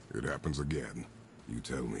 It happens again. You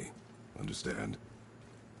tell me. Understand?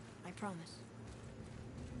 I promise.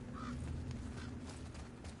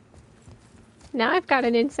 Now I've got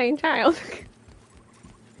an insane child.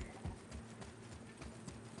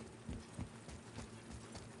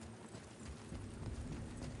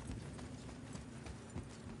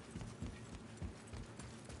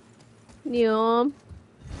 Neom.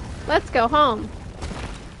 Let's go home.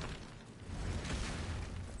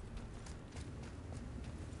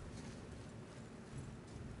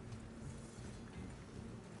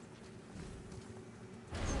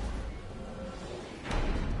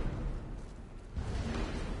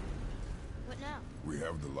 What now? We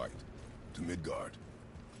have the light. To Midgard.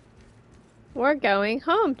 We're going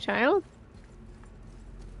home, child.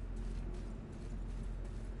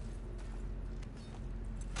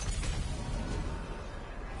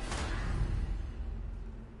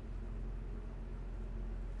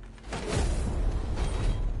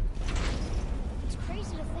 It's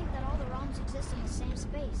crazy to think that all the realms exist in the same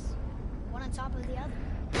space. One on top of the other.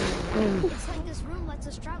 It's like this room lets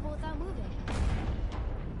us travel without moving.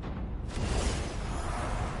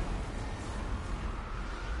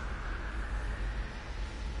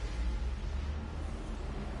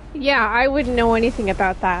 Yeah, I wouldn't know anything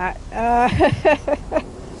about that.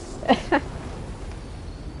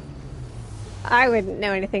 I wouldn't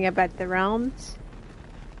know anything about the realms.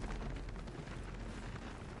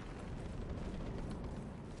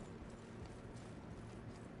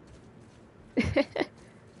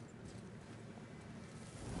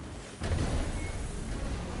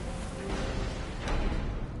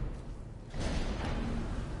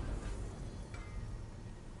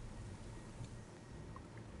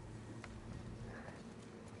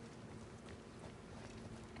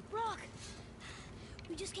 Rock!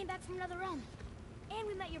 We just came back from another realm. And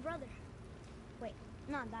we met your brother. Wait,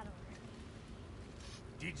 not in that order.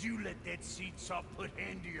 Did you let that seed sop put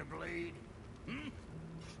hand to your blade? Hmm?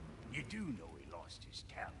 You do know he lost his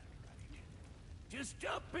talent, right? Just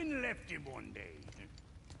up and left him one day.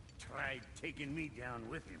 Tried taking me down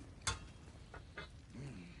with him.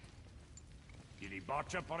 Did he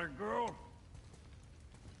botch up on her girl?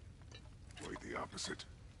 Quite the opposite.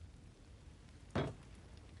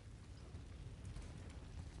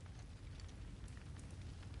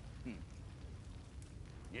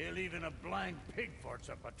 Yeah, even a blind pig farts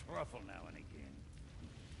up a truffle now and again.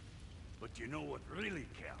 But you know what really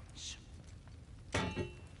counts?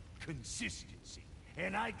 Consistency.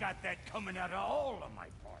 And I got that coming out of all of my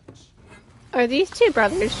parts. Are these two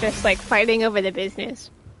brothers just like fighting over the business?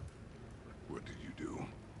 What did you do?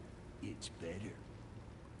 It's better.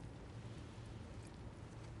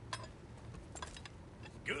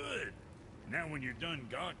 Good. Now when you're done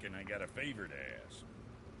gawking, I got a favor to ask.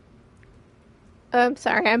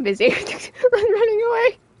 Sorry, I'm busy. I'm running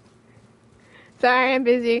away. Sorry, I'm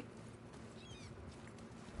busy.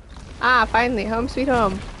 Ah, finally, home sweet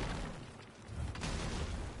home.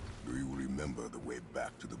 Do you remember the way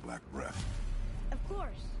back to the Black Breath? Of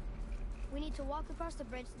course. We need to walk across the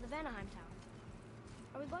bridge to the Vanaheim Tower.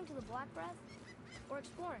 Are we going to the Black Breath? Or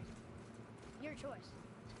exploring? Your choice.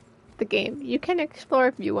 The game. You can explore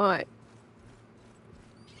if you want.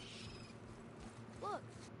 Look!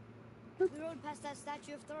 We rode past that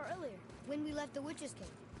statue of Thor earlier, when we left the Witch's Cave.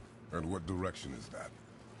 And what direction is that?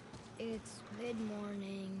 It's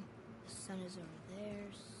mid-morning, the sun is over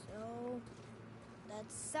there, so...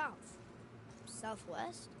 that's south.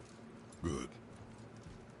 Southwest? Good.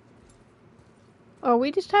 Oh,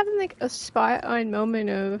 we just having like a spot on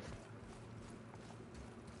moment of...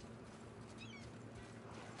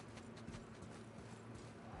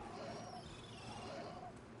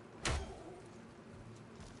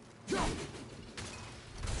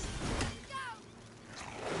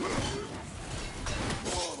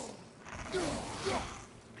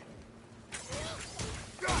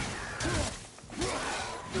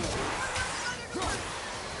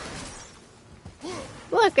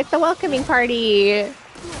 Look, it's a welcoming party!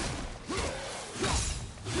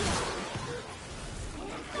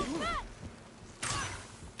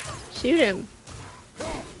 Shoot him.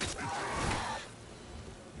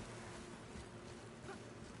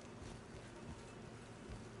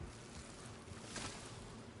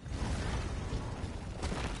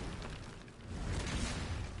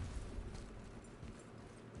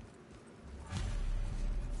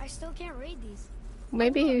 I still can't read these.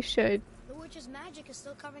 Maybe you should. The witch's magic is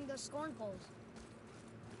still covering those scorn poles.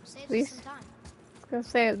 Saves us Please. some time. I was gonna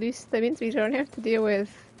say, at least that means we don't have to deal with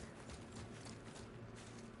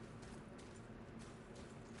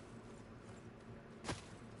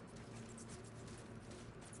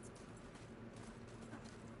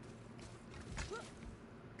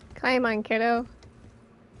Climb on, kiddo.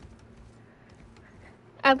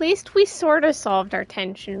 At least we sort of solved our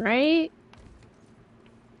tension, right?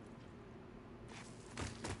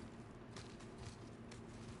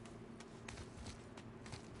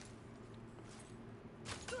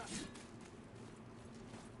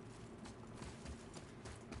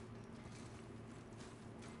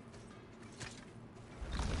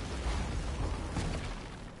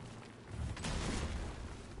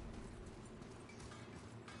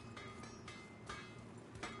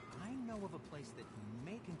 I know of a place that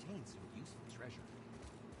may contain some useful treasure.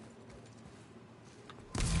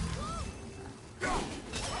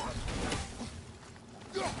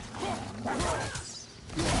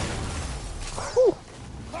 Whew.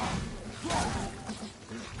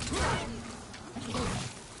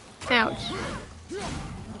 Ouch.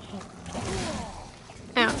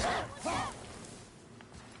 Ouch.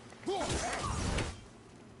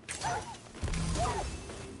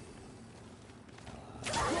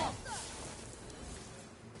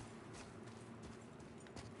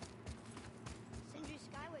 Sindri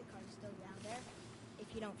Skyway card is still down there, if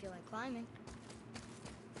you don't feel like climbing.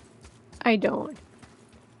 I don't.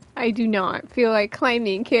 I do not feel like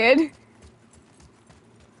climbing, kid.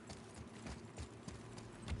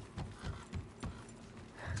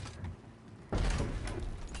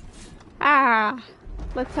 Ah,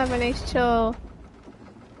 let's have a nice chill.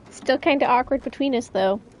 Still kind of awkward between us,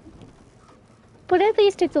 though. But at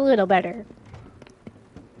least it's a little better.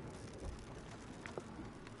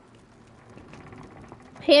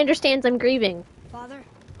 He understands I'm grieving. Father,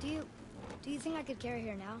 do you think I could carry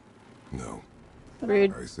her now? No.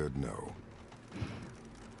 Rude. I said no.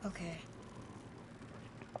 Okay.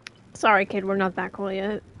 Sorry, kid, we're not that cool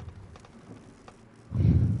yet.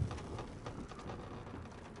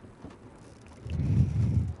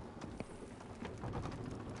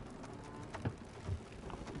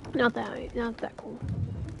 Not that cool.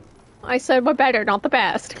 I said we're better, not the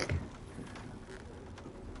best.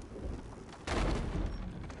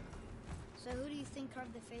 So who do you think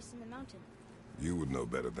carved the face in the mountain? You would know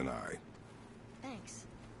better than I. Thanks.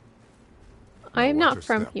 I am Watch not your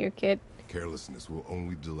from step. here, kid. Carelessness will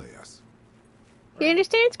only delay us. He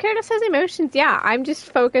understands Curtis has emotions, yeah. I'm just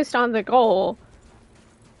focused on the goal.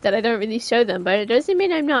 That I don't really show them, but it doesn't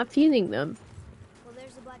mean I'm not feeling them. Well,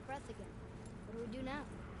 there's the Black Breath again. What do we do now?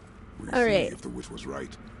 We All see right. if the witch was right.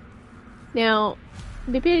 Now,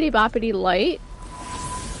 Bippity Boppity Light.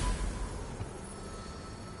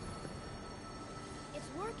 It's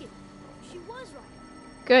working. She was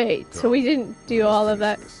right. Great. So Come, we didn't do let's all of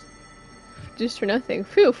finish that this. just for nothing.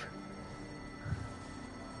 Phew.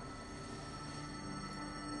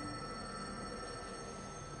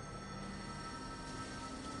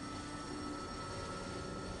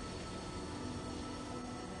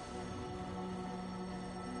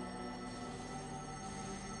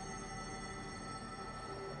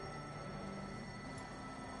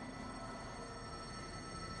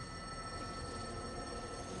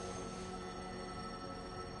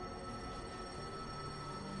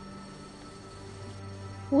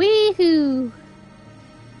 Weehoo!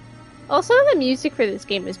 Also, the music for this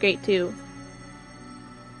game is great too.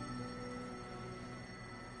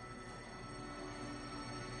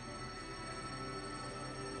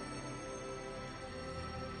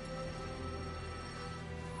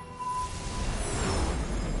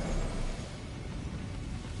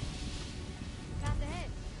 Path ahead.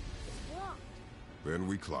 It's blocked. Then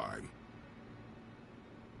we climb.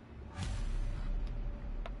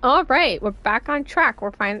 All right, we're back on track.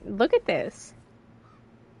 We're fine. Look at this.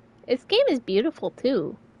 This game is beautiful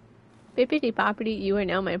too. Bippity boppity, you are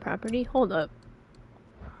now my property. Hold up.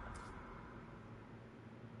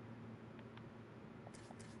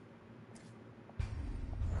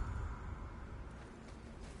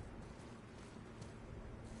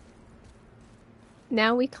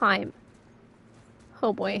 Now we climb.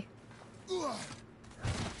 Oh boy.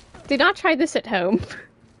 Do not try this at home.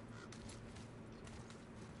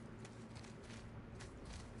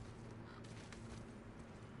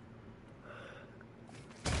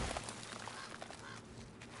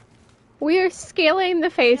 We are scaling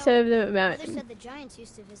the face of the Mother mountain. said the giants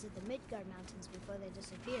used to visit the Midgard Mountains before they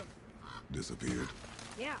disappeared. Disappeared.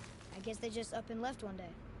 Yeah, I guess they just up and left one day.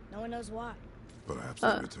 No one knows why. Perhaps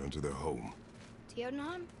they returned to their home. To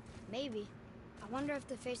Jotunheim? Maybe. I wonder if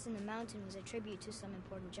the face in the mountain was a tribute to some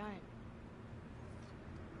important giant.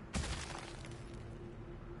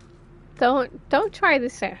 Don't try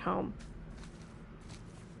this at home.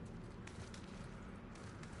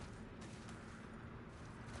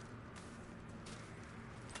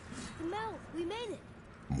 Mel, we made it!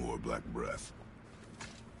 More black breath.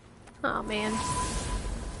 Oh man.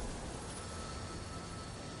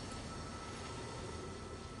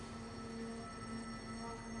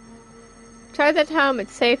 tried that time.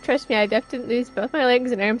 It's safe. Trust me, I didn't lose both my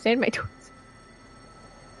legs and arms and my toes.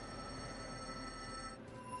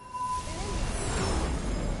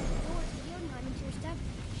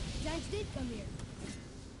 Giants did come here.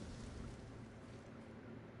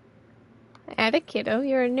 Atta kiddo,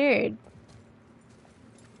 you're a nerd.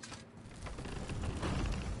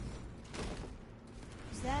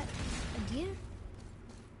 Is that a deer?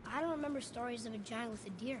 I don't remember stories of a giant with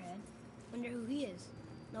a deer head. Wonder who he is.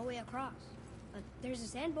 No way across. But there's a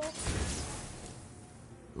sand bowl.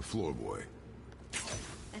 The floor boy.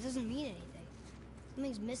 That doesn't mean anything.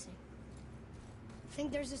 Something's missing.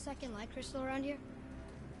 Think there's a second light crystal around here?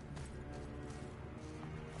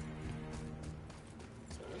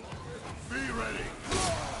 Be ready.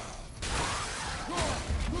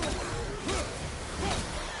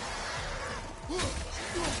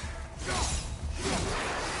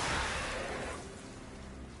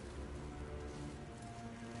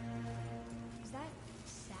 Is that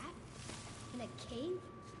sap? In a cave?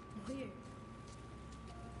 Weird.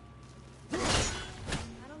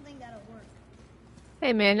 I don't think that'll work.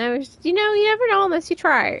 Hey man, you never know unless you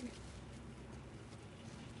try it.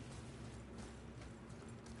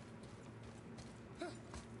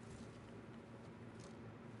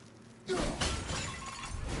 Oh,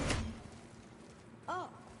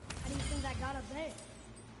 how do you think that got up there?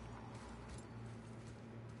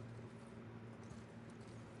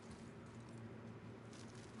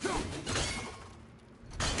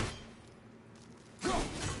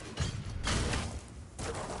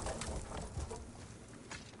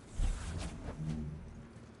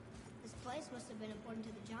 This place must have been important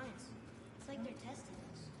to the giants. It's like they're testing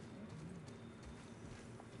us.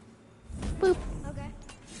 Boop. Okay,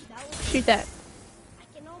 that was. Shoot that.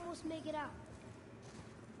 I can almost make it out.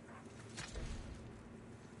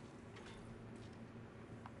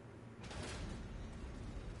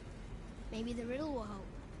 Maybe the riddle will help.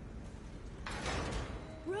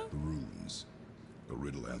 Well, The runes. A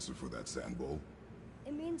riddle answer for that sand bowl.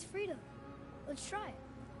 it means freedom. Let's try it.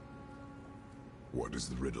 What is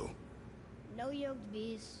the riddle? No yoked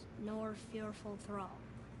beast, nor fearful thrall,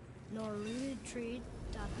 nor rooted tree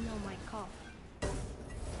doth know my call. Not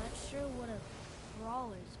sure what a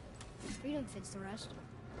thrall is, but freedom fits the rest.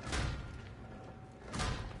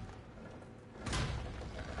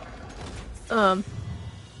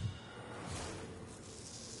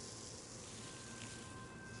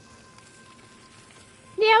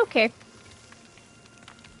 Yeah, okay.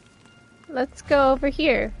 Let's go over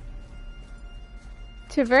here.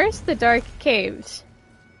 Traverse the dark caves.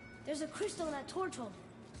 There's a crystal in that torch holder.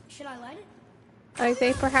 Should I light it? Are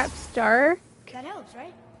they perhaps dark? That helps,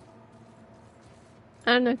 right?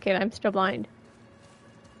 I don't know, kid. I'm still blind.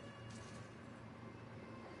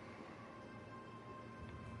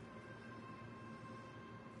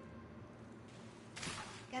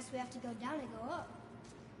 Guess we have to go down and go up.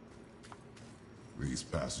 These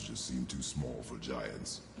passages seem too small for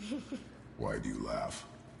giants. Why do you laugh?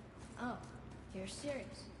 Oh, you're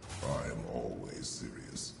serious. I am always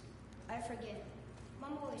serious. I forget.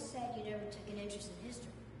 Mom always said you never took an interest in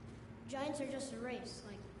history. Giants are just a race,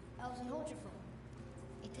 like elves and Holgerfolk.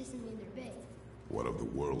 It doesn't mean they're big. What of the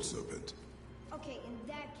world serpent? Okay, in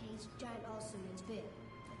that case, giant also means big.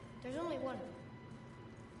 There's only one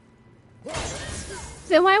of them.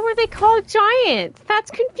 Then why were they called giants?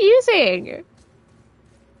 That's confusing.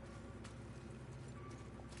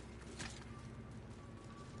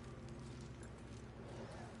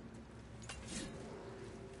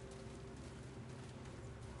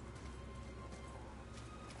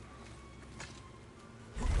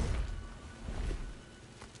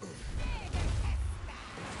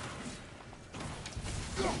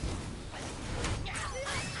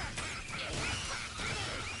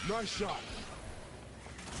 Nice shot.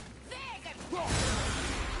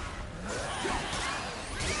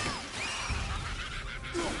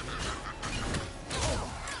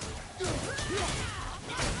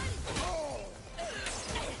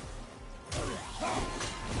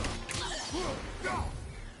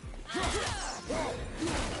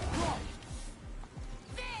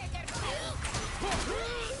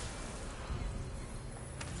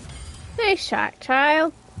 Nice shot,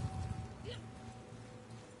 child.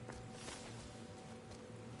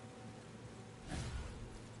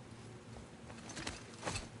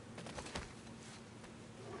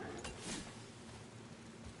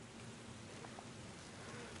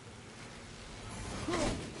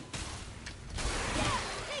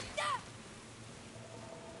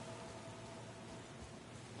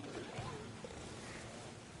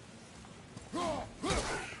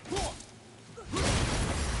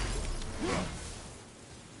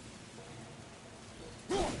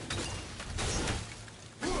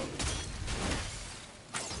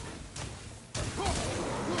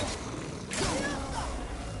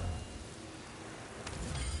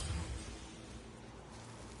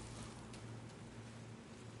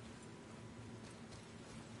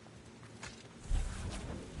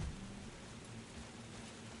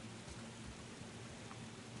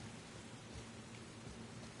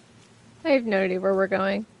 I have no idea where we're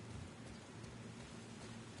going.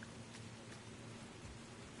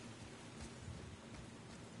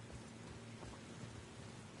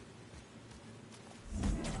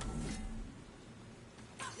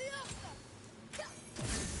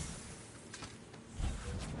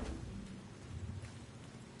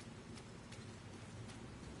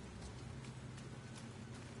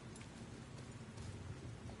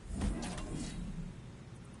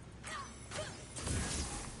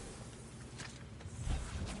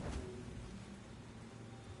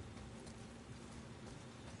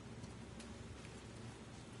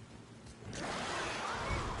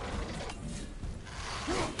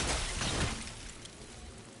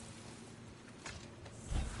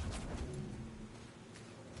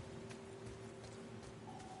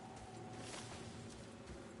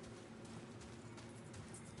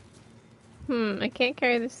 I can't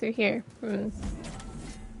carry this through here.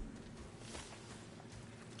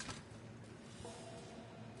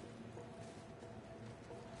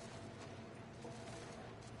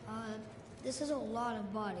 This is a lot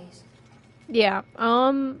of bodies. Yeah,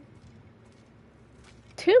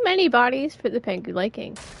 too many bodies for the Pengu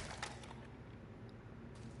liking.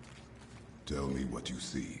 Tell me what you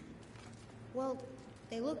see. Well,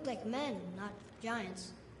 they look like men, not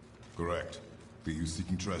giants. Correct. Thieves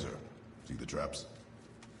seeking treasure. See the traps?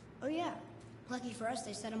 Oh yeah. Lucky for us,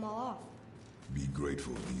 they set them all off. Be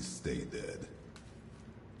grateful these stay dead.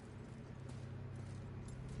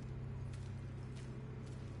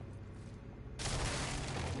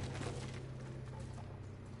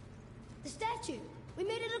 The statue! We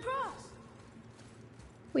made it across!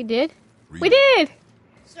 We did? Read We it. did!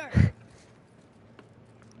 Sir!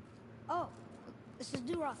 Oh, this is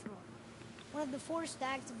Durothor, one of the 4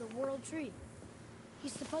 stags of the World Tree.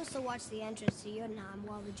 He's supposed to watch the entrance to Jotunheim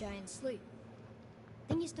while the giants sleep.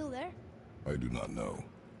 Think he's still there? I do not know.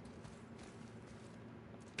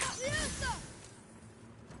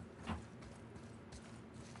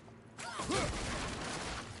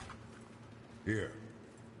 Here.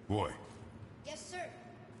 Boy. Yes, sir.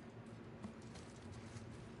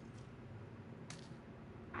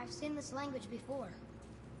 I've seen this language before.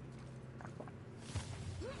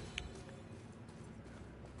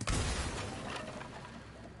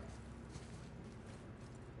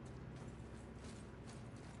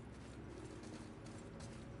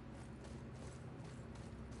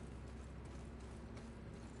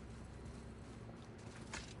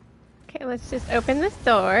 Okay, let's just open this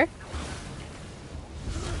door.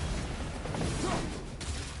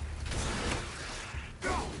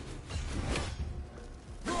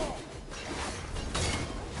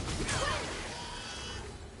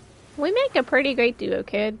 We make a pretty great duo,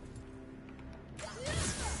 kid.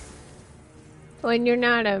 When you're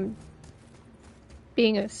not,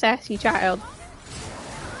 being a sassy child.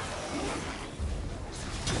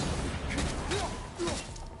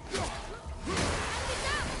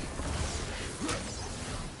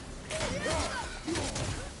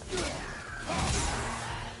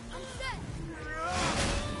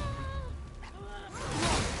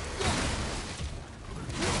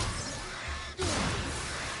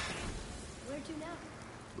 Where to now?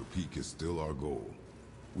 The peak is still our goal.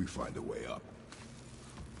 We find a way up.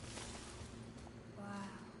 Wow.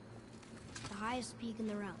 The highest peak in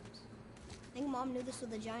the realms. Think Mom knew this was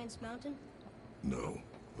the Giant's Mountain? No,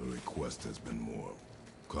 the request has been more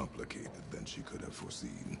complicated than she could have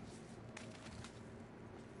foreseen.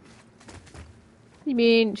 You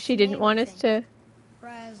mean she didn't want us to...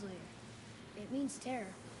 Razzler. It means terror.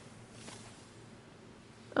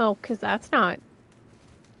 Oh, 'cause that's not...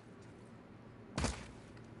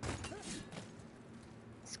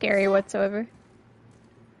 scary whatsoever.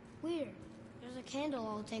 Weird. There's a candle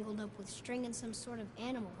all tangled up with string and some sort of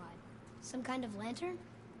animal hide. Some kind of lantern?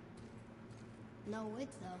 No wick,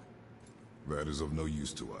 though. That is of no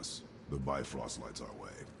use to us. The Bifrost lights our way.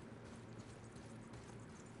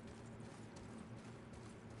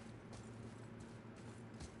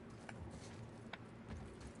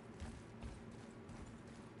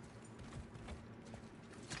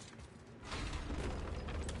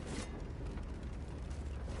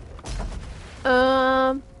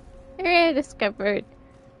 Area discovered.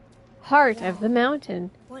 Heart of the mountain.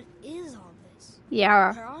 What is all this?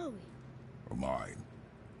 Yeah. Where are we? A mine.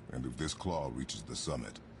 And if this claw reaches the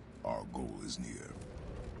summit, our goal is near.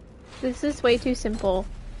 This is way too simple.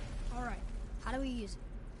 Alright. How do we use it?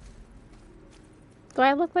 Do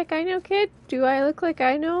I look like I know, kid? Do I look like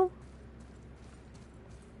I know?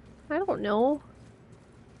 I don't know.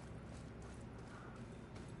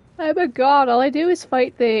 I'm a god. All I do is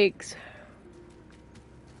fight things.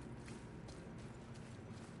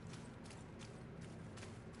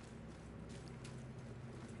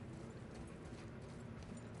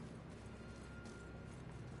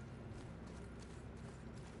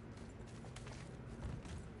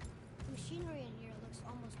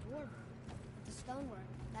 stonework.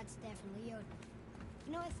 That's definitely Yoda.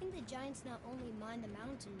 You know, I think the giants not only mined the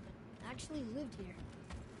mountain, but actually lived here.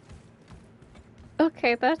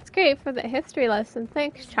 Okay, that's great for the history lesson.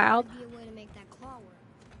 Thanks, There's child. gotta be a way to make that claw work.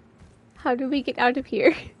 How do we get out of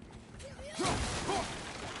here?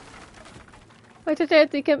 Why did I have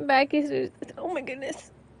to come back? Oh my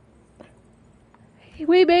goodness.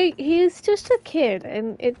 He's just a kid,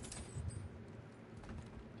 and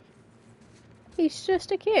he's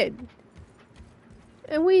just a kid.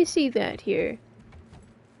 And we see that here.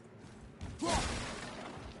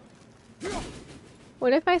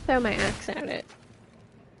 What if I throw my axe at it?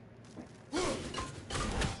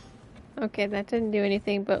 Okay, that didn't do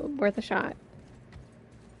anything, but worth a shot.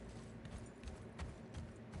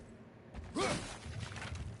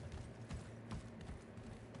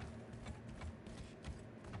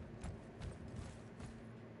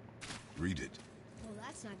 Read it. Well,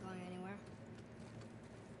 that's not going anywhere.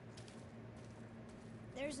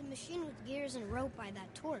 There's a machine with gears and rope by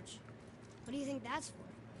that torch. What do you think that's for?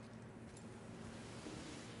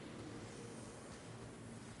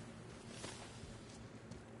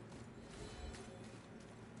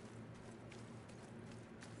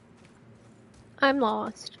 I'm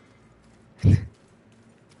lost.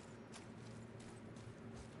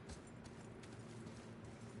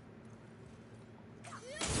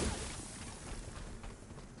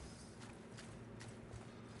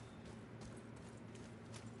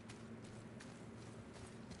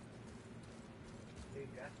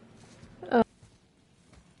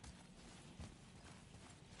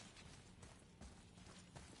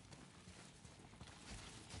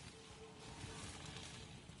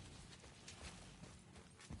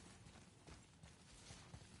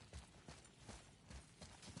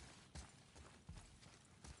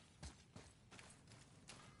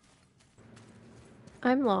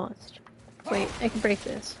 I'm lost. Wait, I can break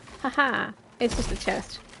this. Haha! It's just a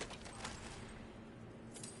chest.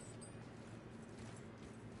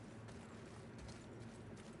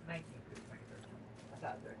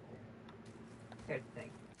 Good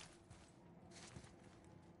thing.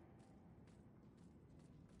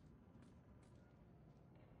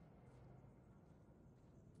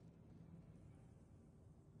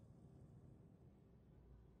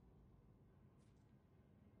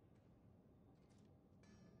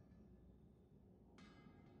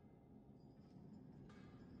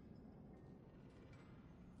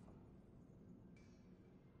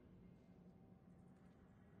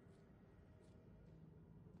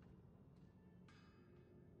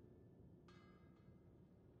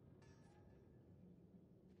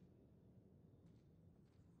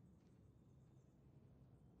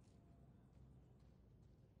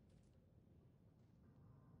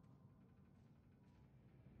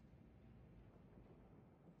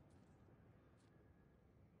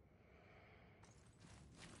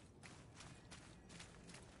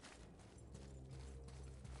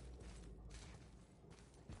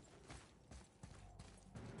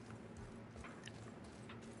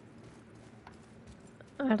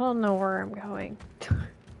 I don't know where I'm going.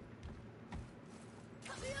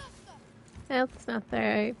 That's not the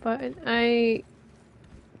right button.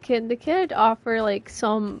 Can the kid offer like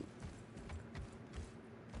some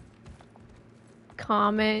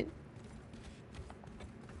comment?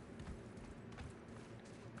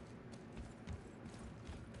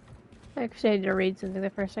 Actually, I had to read something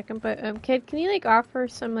there for a second, but kid, can you like offer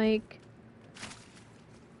some like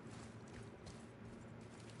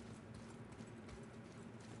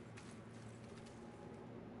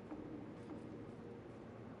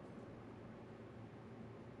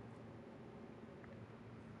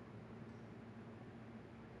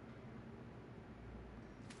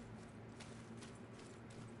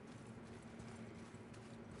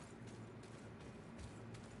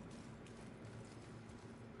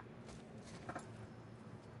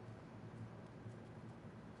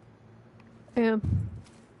um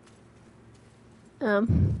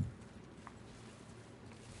um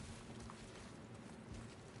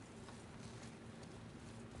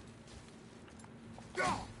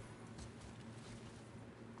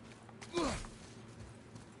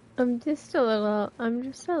I'm just a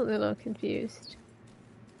little confused.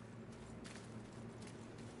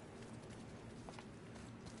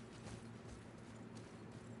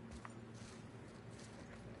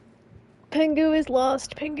 Pengu is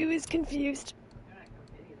lost. Pengu is confused.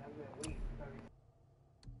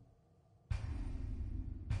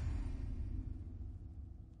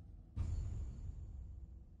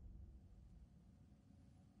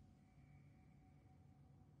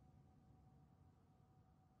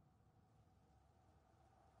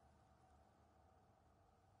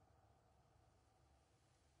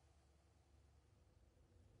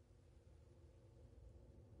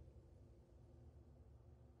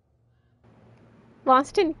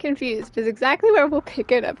 Lost and confused is exactly where we'll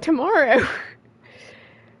pick it up tomorrow.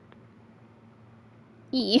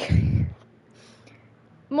 E.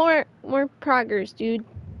 More progress, dude.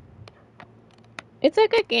 It's a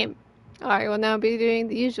good game. I will now be doing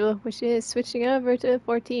the usual, which is switching over to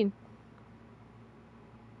 14.